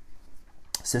business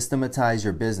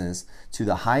to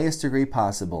the highest degree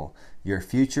possible. Your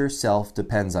future self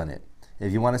depends on it.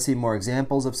 If you want to see more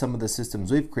examples of some of the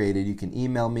systems we've created, you can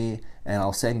email me and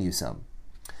I'll send you some.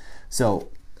 So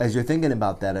as you're thinking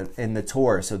about that in the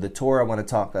tour, so the tour, I want to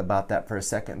talk about that for a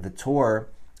second. The tour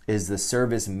is the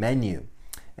service menu.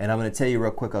 And I'm going to tell you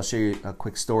real quick, I'll show you a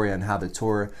quick story on how the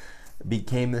tour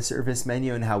became the service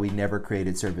menu and how we never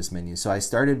created service menus. So I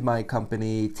started my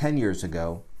company 10 years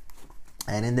ago.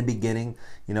 And in the beginning,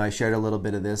 I shared a little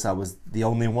bit of this. I was the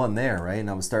only one there, right? And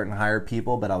I was starting to hire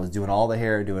people, but I was doing all the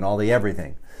hair, doing all the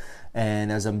everything.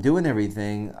 And as I'm doing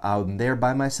everything, I'm there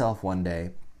by myself one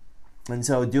day. And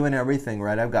so doing everything,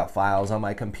 right? I've got files on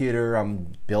my computer.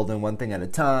 I'm building one thing at a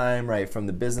time, right? From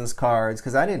the business cards,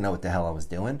 because I didn't know what the hell I was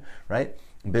doing, right?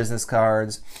 Business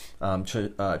cards, trying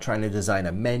to design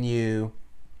a menu.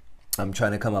 I'm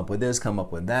trying to come up with this, come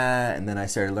up with that. And then I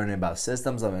started learning about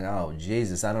systems. I'm like, oh,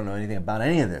 Jesus, I don't know anything about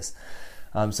any of this.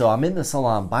 So I'm in the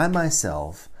salon by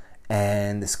myself,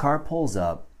 and this car pulls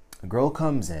up. A girl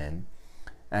comes in,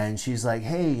 and she's like,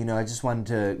 hey, I just wanted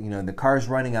to, the car's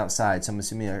running outside. So I'm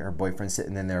assuming her boyfriend's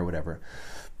sitting in there or whatever.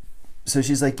 So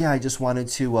she's like, yeah, I just wanted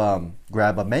to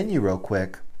grab a menu real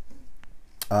quick.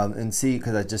 And see,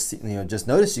 because I just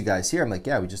noticed you guys here. I'm like,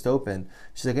 yeah, we just opened.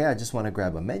 She's like, yeah, I just want to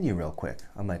grab a menu real quick.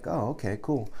 I'm like, oh, okay,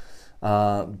 cool.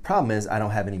 Problem is, I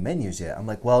don't have any menus yet. I'm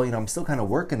like, well, I'm still kind of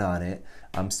working on it.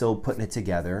 I'm still putting it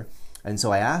together. And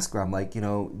so I asked her, I'm like,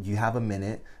 you have a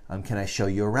minute? Can I show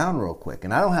you around real quick?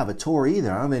 And I don't have a tour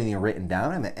either. I don't have anything written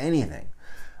down. I don't have anything.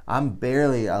 I'm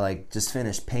barely, I just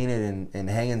finished painting and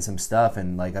hanging some stuff.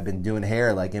 And I've been doing hair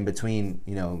in between,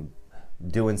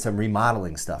 doing some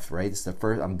remodeling stuff, right? It's the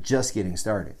first, I'm just getting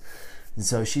started. And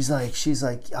so she's like,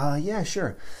 yeah,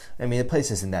 sure. I mean, the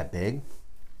place isn't that big.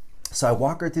 So I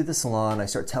walk her through the salon. I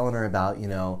start telling her about,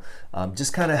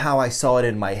 just kind of how I saw it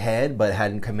in my head, but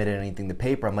hadn't committed anything to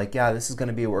paper. I'm like, yeah, this is going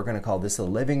to be what we're going to call this a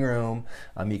living room.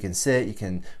 You can sit, you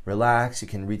can relax, you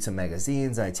can read some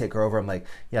magazines. And I take her over. I'm like,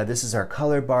 yeah, this is our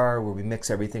color bar where we mix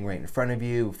everything right in front of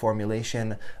you.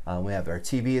 Formulation. We have our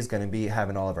TV is going to be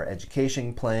having all of our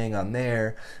education playing on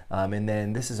there. And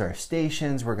then this is our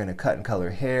stations. We're going to cut and color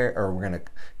hair, or we're going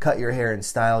to cut your hair and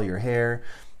style your hair.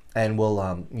 And we'll,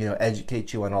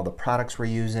 educate you on all the products we're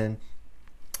using.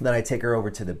 Then I take her over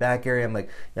to the back area. I'm like,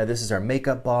 yeah, this is our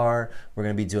makeup bar. We're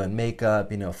going to be doing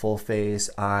makeup, full face,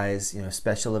 eyes,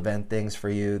 special event things for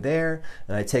you there.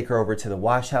 And I take her over to the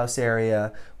wash house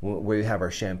area where we have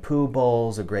our shampoo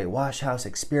bowls, a great wash house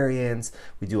experience.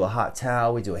 We do a hot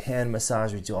towel, we do a hand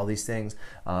massage, we do all these things.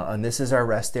 And this is our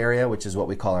rest area, which is what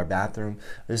we call our bathroom.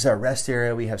 This is our rest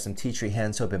area. We have some tea tree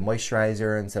hand soap and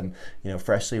moisturizer and some,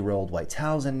 freshly rolled white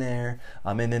towels in there.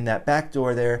 And then that back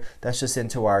door there, that's just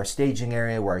into our staging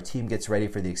area where our team gets ready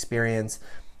for the experience.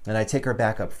 And I take her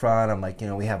back up front. I'm like,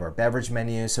 we have our beverage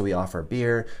menu. So we offer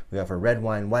beer, we offer red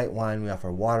wine, white wine, we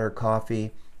offer water,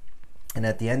 coffee. And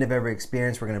at the end of every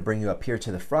experience, we're going to bring you up here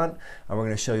to the front, and we're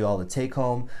going to show you all the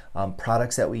take-home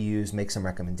products that we use, make some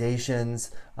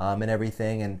recommendations, and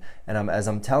everything. And as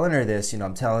I'm telling her this,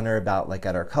 I'm telling her about, like,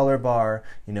 at our color bar,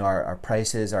 our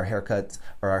prices, our haircuts,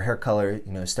 or our hair color,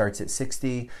 starts at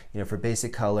 60, for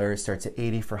basic color, starts at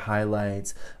 80 for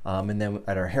highlights. And then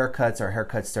at our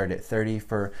haircuts start at 30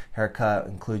 for haircut,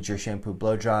 includes your shampoo,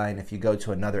 blow dry. And if you go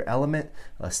to another element,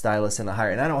 a stylist and a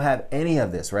higher, and I don't have any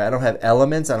of this, right? I don't have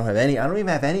elements. I don't even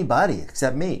have anybody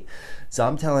except me. So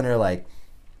I'm telling her, like,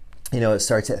 it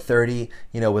starts at 30,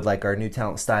 with like our new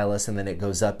talent stylist, and then it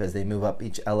goes up as they move up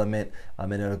each element,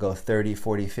 and it'll go 30,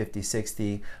 40, 50,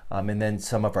 60. And then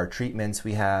some of our treatments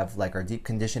we have, like our deep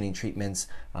conditioning treatments,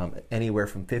 anywhere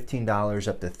from $15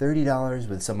 up to $30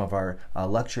 with some of our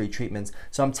luxury treatments.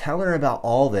 So I'm telling her about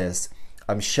all this.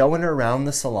 I'm showing her around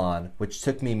the salon, which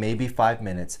took me maybe 5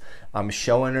 minutes. I'm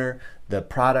showing her the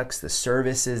products, the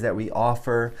services that we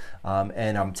offer,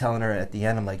 and I'm telling her at the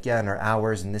end, I'm like, yeah, and our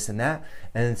hours and this and that.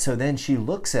 And so then she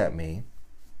looks at me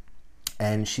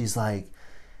and she's like,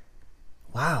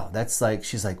 wow,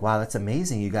 she's like, wow, that's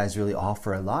amazing. You guys really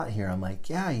offer a lot here. I'm like,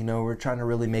 yeah, we're trying to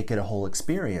really make it a whole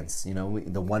experience. We call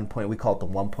it the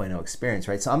 1.0 experience,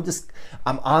 right? So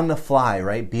I'm on the fly,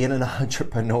 right? Being an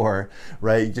entrepreneur,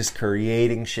 right? Just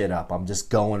creating shit up. I'm just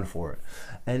going for it.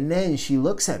 And then she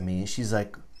looks at me and she's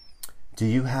like, do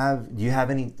you have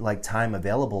any like time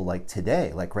available, like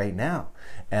today, like right now?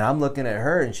 And I'm looking at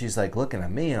her and she's like looking at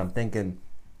me, and I'm thinking,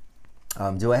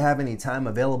 do I have any time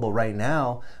available right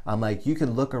now? I'm like, you could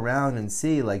look around and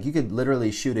see, like, you could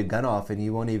literally shoot a gun off and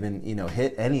you won't even,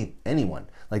 hit anyone.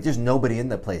 Like, there's nobody in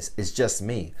the place. It's just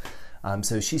me.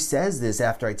 So she says this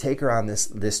after I take her on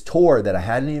this tour that I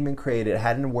hadn't even created,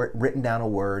 hadn't written down a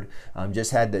word,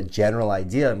 just had the general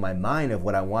idea in my mind of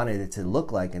what I wanted it to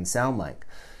look like and sound like.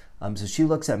 So she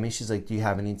looks at me, she's like, do you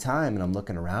have any time? And I'm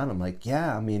looking around, I'm like,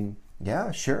 yeah,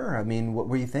 yeah, sure. What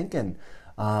were you thinking?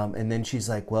 And then she's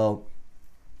like, well,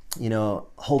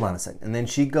 hold on a second. And then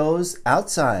she goes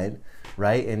outside,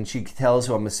 right? And she tells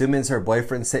who I'm assuming is her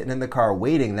boyfriend sitting in the car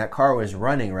waiting. That car was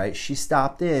running, right? She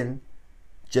stopped in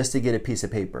just to get a piece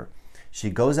of paper. She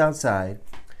goes outside.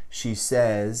 She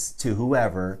says to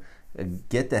whoever,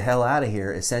 get the hell out of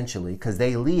here, essentially, because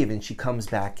they leave, and she comes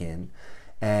back in.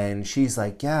 And she's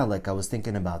like, yeah, like I was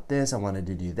thinking about this. I wanted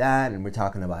to do that. And we're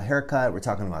talking about haircut. We're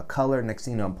talking about color. Next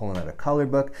thing you know, I'm pulling out a color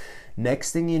book.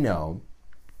 Next thing you know,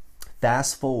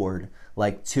 fast forward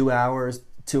like 2 hours,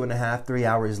 2.5, 3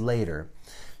 hours later,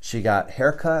 she got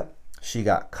haircut, she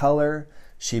got color,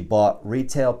 she bought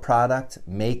retail product,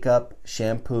 makeup,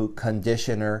 shampoo,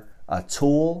 conditioner, a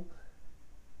tool.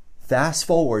 Fast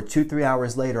forward 2-3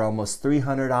 hours later, almost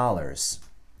 $300.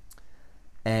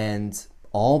 And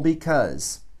all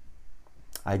because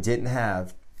I didn't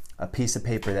have a piece of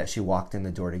paper that she walked in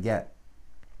the door to get.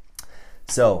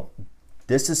 So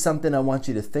this is something I want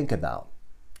you to think about.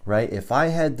 Right? If I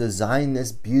had designed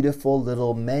this beautiful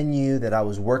little menu that I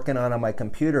was working on my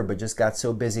computer but just got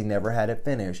so busy never had it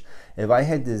finished, if I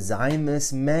had designed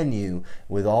this menu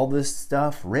with all this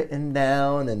stuff written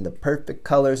down and the perfect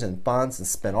colors and fonts and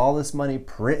spent all this money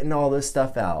printing all this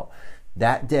stuff out,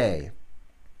 that day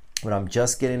when I'm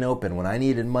just getting open, when I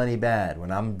needed money bad,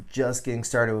 when I'm just getting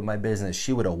started with my business,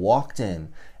 she would have walked in,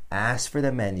 asked for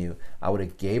the menu, I would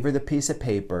have gave her the piece of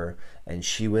paper, and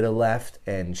she would have left,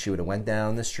 and she would have went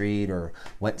down the street or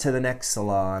went to the next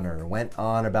salon or went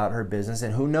on about her business,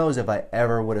 and who knows if I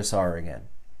ever would have saw her again.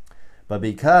 But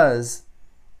because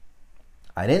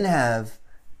I didn't have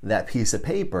that piece of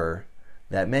paper,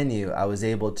 that menu, I was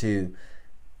able to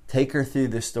take her through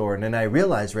the store. And then I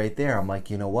realized right there, I'm like,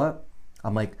 you know what?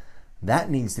 I'm like, that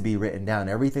needs to be written down.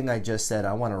 Everything I just said,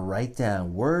 I want to write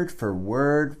down word for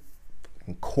word,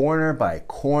 corner by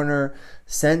corner,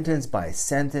 sentence by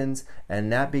sentence,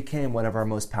 and that became one of our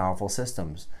most powerful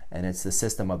systems. And it's the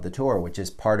system of the tour, which is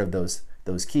part of those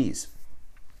keys.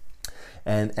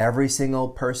 And every single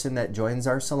person that joins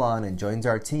our salon and joins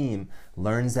our team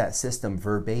learns that system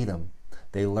verbatim.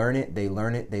 They learn it, they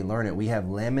learn it, they learn it. We have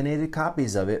laminated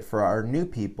copies of it for our new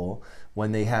people.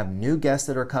 When they have new guests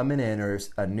that are coming in, or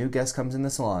a new guest comes in the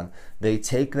salon, they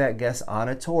take that guest on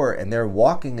a tour and they're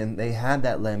walking and they have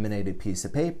that laminated piece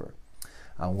of paper.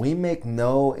 We make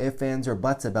no ifs, ands, or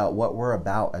buts about what we're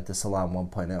about at the Salon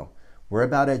 1.0. We're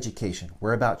about education.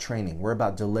 We're about training. We're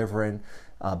about delivering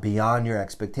beyond your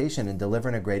expectation and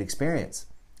delivering a great experience.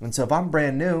 And so if I'm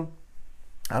brand new,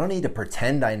 I don't need to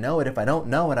pretend I know it. If I don't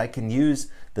know it, I can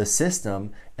use the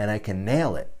system and I can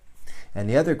nail it. And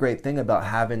the other great thing about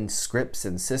having scripts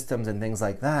and systems and things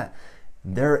like that,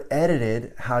 they're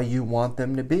edited how you want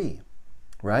them to be,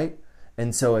 right?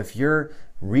 And so if you're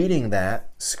reading that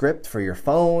script for your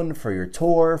phone, for your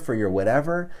tour, for your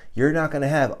whatever, you're not going to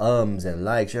have ums and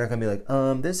likes. You're not going to be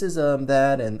like, this is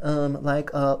that, and like,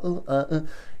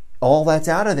 all that's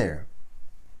out of there.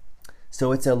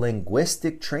 So it's a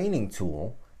linguistic training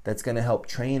tool that's going to help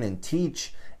train and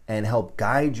teach and help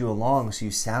guide you along so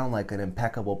you sound like an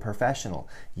impeccable professional.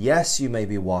 Yes, you may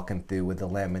be walking through with a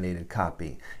laminated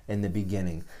copy in the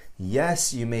beginning.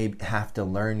 Yes, you may have to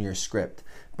learn your script.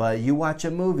 But you watch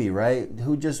a movie, right?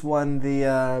 Who just won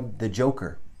the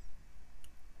Joker?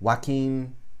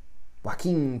 Joaquin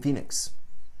Phoenix,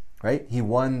 right? He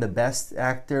won the best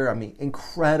actor. I mean,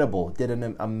 incredible. Did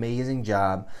an amazing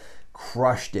job.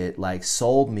 Crushed it. Like,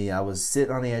 sold me. I was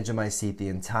sitting on the edge of my seat the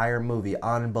entire movie.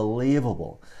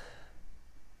 Unbelievable.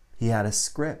 He had a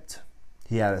script.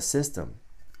 He had a system.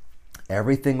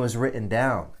 Everything was written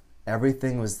down.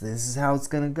 Everything was, this is how it's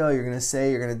going to go. You're going to say,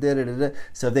 you're going to da-da-da-da.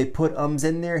 So if they put ums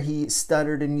in there, he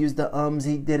stuttered and used the ums.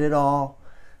 He did it all.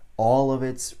 All of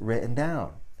it's written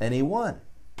down. And he won,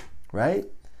 right?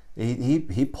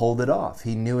 He pulled it off.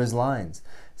 He knew his lines.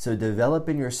 So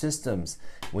developing your systems,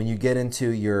 when you get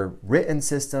into your written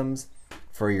systems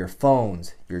for your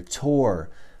phones, your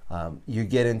tour, you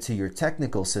get into your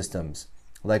technical systems.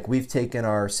 Like we've taken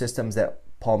our systems that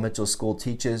Paul Mitchell School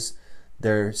teaches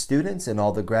their students and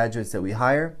all the graduates that we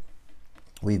hire,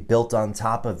 we've built on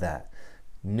top of that.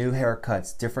 New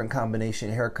haircuts, different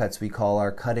combination haircuts we call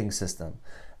our cutting system.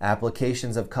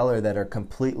 Applications of color that are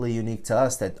completely unique to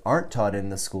us that aren't taught in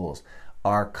the schools,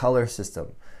 our color system.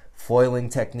 Foiling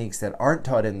techniques that aren't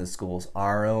taught in the schools,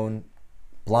 our own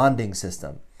blonding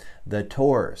system. The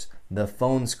tours, the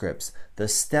phone scripts, the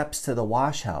steps to the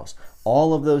wash house,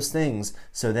 all of those things.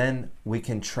 So then we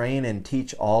can train and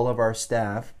teach all of our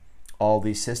staff all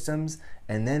these systems,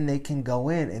 and then they can go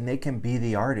in and they can be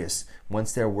the artists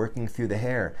once they're working through the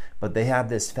hair. But they have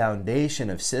this foundation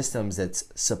of systems that's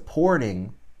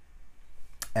supporting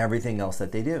everything else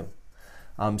that they do.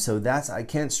 So that's, I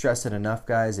can't stress it enough,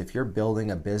 guys. If you're building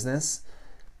a business,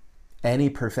 any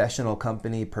professional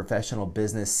company, professional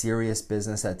business, serious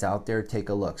business that's out there, take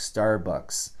a look.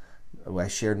 Starbucks, I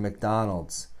shared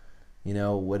McDonald's,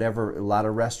 whatever, a lot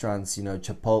of restaurants,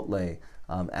 Chipotle,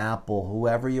 Apple,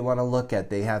 whoever you want to look at,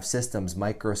 they have systems.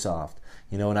 Microsoft.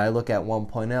 When I look at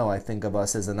 1.0, I think of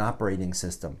us as an operating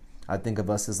system. I think of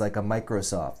us as like a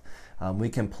Microsoft. We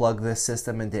can plug this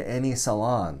system into any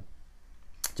salon.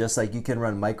 Just like you can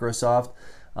run Microsoft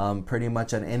pretty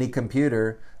much on any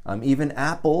computer. Even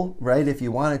Apple, right, if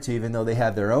you wanted to, even though they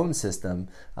have their own system,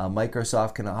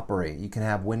 Microsoft can operate. You can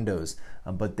have Windows.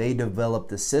 But they developed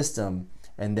the system,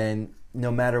 and then no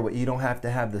matter what, you don't have to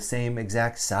have the same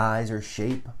exact size or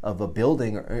shape of a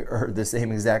building or the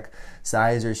same exact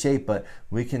size or shape, but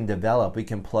we can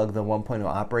plug the 1.0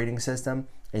 operating system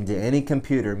into any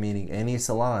computer, meaning any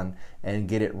salon, and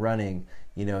get it running,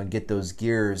 and get those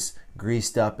gears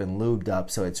greased up and lubed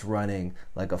up so it's running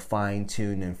like a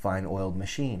fine-tuned and fine-oiled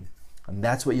machine. And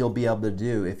that's what you'll be able to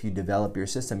do if you develop your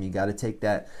system. You got to take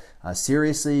that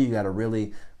seriously. You got to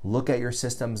really look at your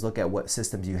systems, look at what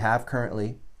systems you have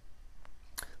currently,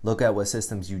 look at what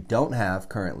systems you don't have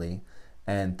currently,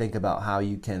 and think about how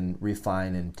you can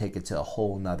refine and take it to a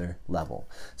whole nother level.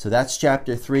 So that's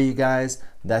chapter 3, you guys.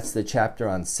 That's the chapter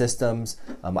on systems.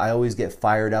 I always get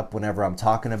fired up whenever I'm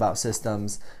talking about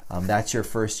systems. That's your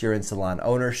first year in salon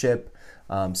ownership.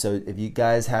 So if you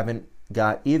guys haven't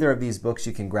got either of these books,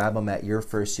 you can grab them at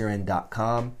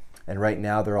yourfirstyearin.com. And right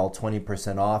now they're all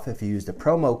 20% off if you use the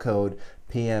promo code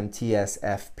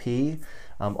PMTSFP.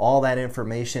 All that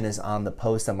information is on the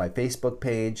post on my Facebook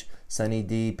page, Sunny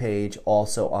D page,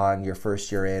 also on Your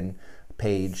First Year In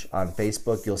page on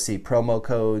Facebook. You'll see promo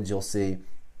codes, you'll see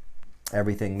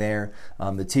everything there.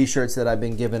 The t-shirts that I've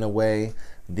been giving away,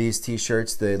 these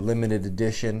t-shirts, the limited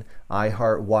edition I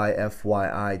Heart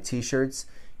YFYI t-shirts,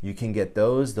 you can get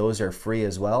those. Those are free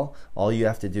as well. All you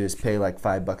have to do is pay like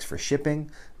 $5 for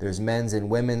shipping. There's men's and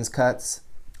women's cuts.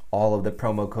 All of the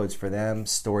promo codes for them.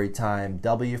 Storytime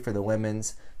W for the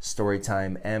women's,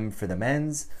 Storytime M for the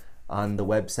men's. on the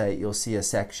website, you'll see a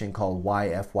section called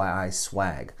YFYI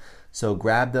Swag. So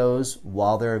grab those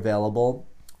while they're available,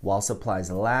 while supplies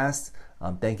last.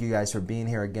 Thank you guys for being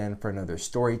here again for another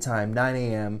story time, 9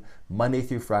 a.m., Monday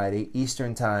through Friday,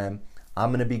 Eastern Time. I'm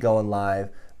going to be going live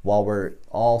while we're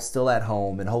all still at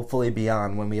home, and hopefully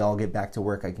beyond when we all get back to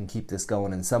work. I can keep this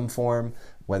going in some form,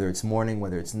 whether it's morning,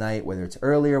 whether it's night, whether it's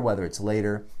earlier, whether it's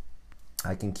later.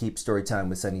 I can keep Storytime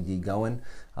with Sunny D going.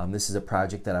 This is a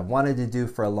project that I wanted to do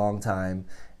for a long time,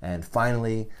 and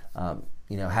finally,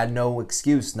 had no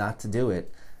excuse not to do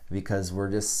it, because we're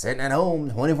just sitting at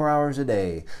home 24 hours a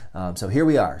day. So here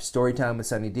we are, Storytime with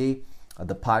Sunny D.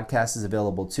 The podcast is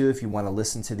available too if you want to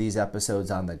listen to these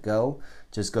episodes on the go.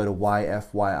 Just go to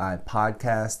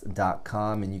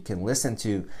yfyipodcast.com and you can listen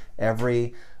to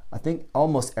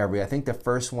almost every. I think the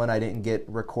first one I didn't get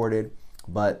recorded,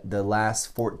 but the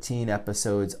last 14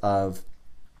 episodes of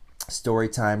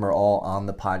Storytime are all on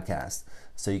the podcast.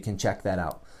 So you can check that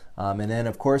out. And then,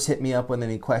 of course, hit me up with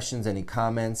any questions, any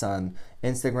comments on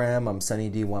Instagram. I'm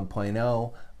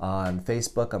SunnyD1.0. On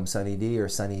Facebook, I'm Sunny D or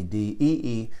Sunny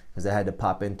DEE, because I had to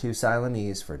pop in 2 silent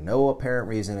E's for no apparent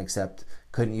reason except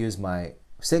couldn't use my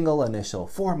single initial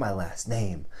for my last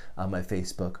name on my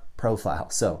Facebook profile.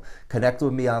 So connect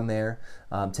with me on there.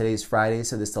 Today's Friday,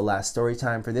 so this is the last story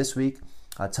time for this week.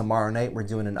 Tomorrow night, we're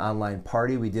doing an online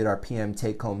party. We did our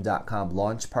PMTakeHome.com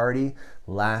launch party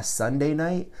last Sunday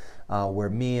night, where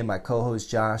me and my co-host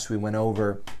Josh, we went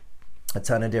over a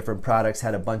ton of different products,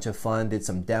 had a bunch of fun, did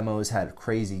some demos, had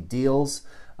crazy deals.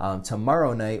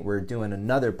 Tomorrow night, we're doing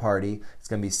another party. It's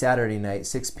going to be Saturday night,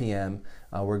 6 p.m.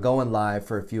 We're going live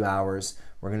for a few hours.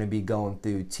 We're going to be going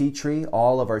through Tea Tree.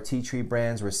 All of our Tea Tree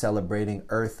brands, we're celebrating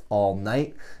Earth all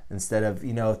night. Instead of,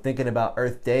 thinking about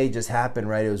Earth Day just happened,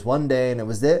 right? It was one day and it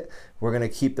was it. We're going to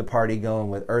keep the party going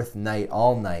with Earth Night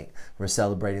all night. We're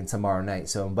celebrating tomorrow night.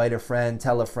 So invite a friend,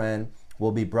 tell a friend.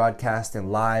 We'll be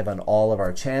broadcasting live on all of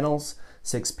our channels,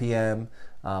 6 p.m.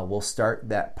 We'll start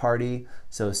that party.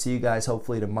 So see you guys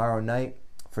hopefully tomorrow night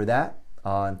for that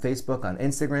on Facebook, on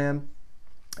Instagram.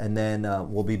 And then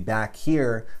we'll be back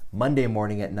here Monday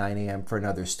morning at 9 a.m. for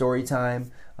another story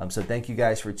time. So thank you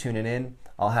guys for tuning in.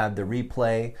 I'll have the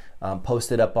replay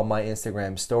posted up on my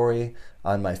Instagram story,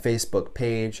 on my Facebook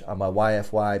page, on my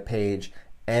YFY page,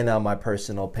 and on my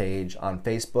personal page on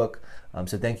Facebook.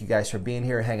 So thank you guys for being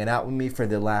here, hanging out with me for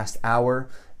the last hour.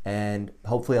 And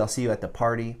hopefully I'll see you at the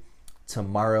party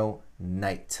tomorrow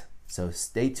night. So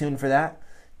stay tuned for that.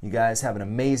 You guys have an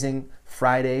amazing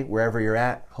Friday wherever you're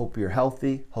at. Hope you're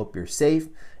healthy. Hope you're safe.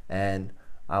 And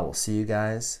I will see you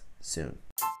guys soon.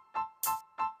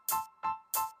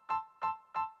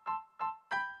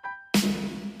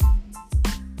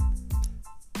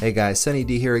 Hey guys, Sunny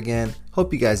D here again.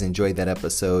 Hope you guys enjoyed that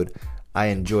episode. I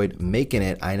enjoyed making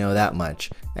it, I know that much.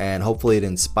 And hopefully it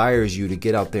inspires you to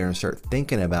get out there and start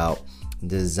thinking about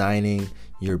designing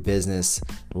your business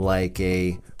like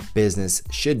a business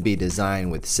should be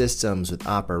designed, with systems, with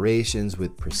operations,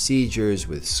 with procedures,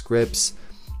 with scripts.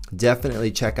 Definitely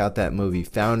check out that movie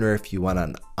Founder if you want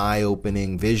an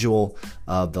eye-opening visual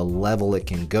of the level it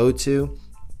can go to.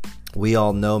 We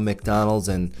all know McDonald's,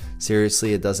 and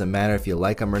seriously, it doesn't matter if you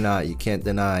like them or not. You can't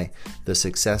deny the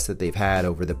success that they've had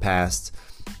over the past,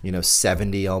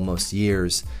 70 almost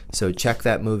years. So check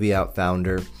that movie out,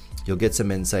 Founder. You'll get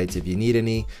some insights. If you need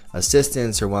any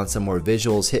assistance or want some more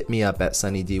visuals, hit me up at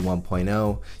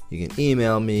SunnyD1.0. You can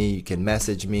email me, you can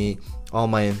message me. All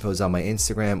my info is on my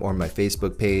Instagram or my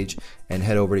Facebook page. And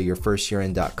head over to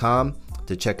yourfirstyearin.com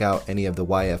to check out any of the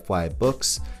YFY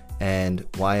books,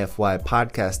 and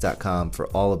yfypodcast.com for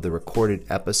all of the recorded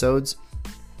episodes.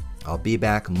 I'll be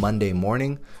back Monday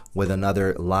morning with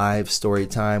another live story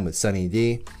time with Sunny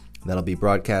D. That'll be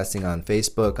broadcasting on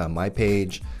Facebook, on my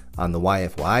page, on the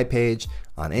YFY page,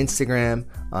 on Instagram,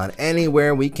 on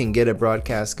anywhere we can get a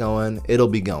broadcast going, it'll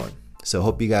be going. So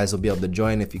hope you guys will be able to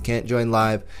join. If you can't join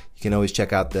live, you can always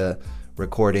check out the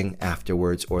recording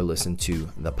afterwards or listen to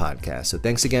the podcast. So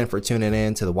thanks again for tuning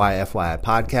in to the YFY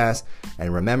podcast.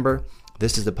 And remember,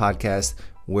 this is the podcast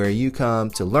where you come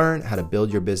to learn how to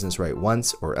build your business right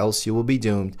once, or else you will be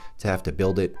doomed to have to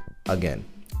build it again.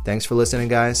 Thanks for listening,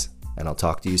 guys, and I'll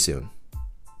talk to you soon.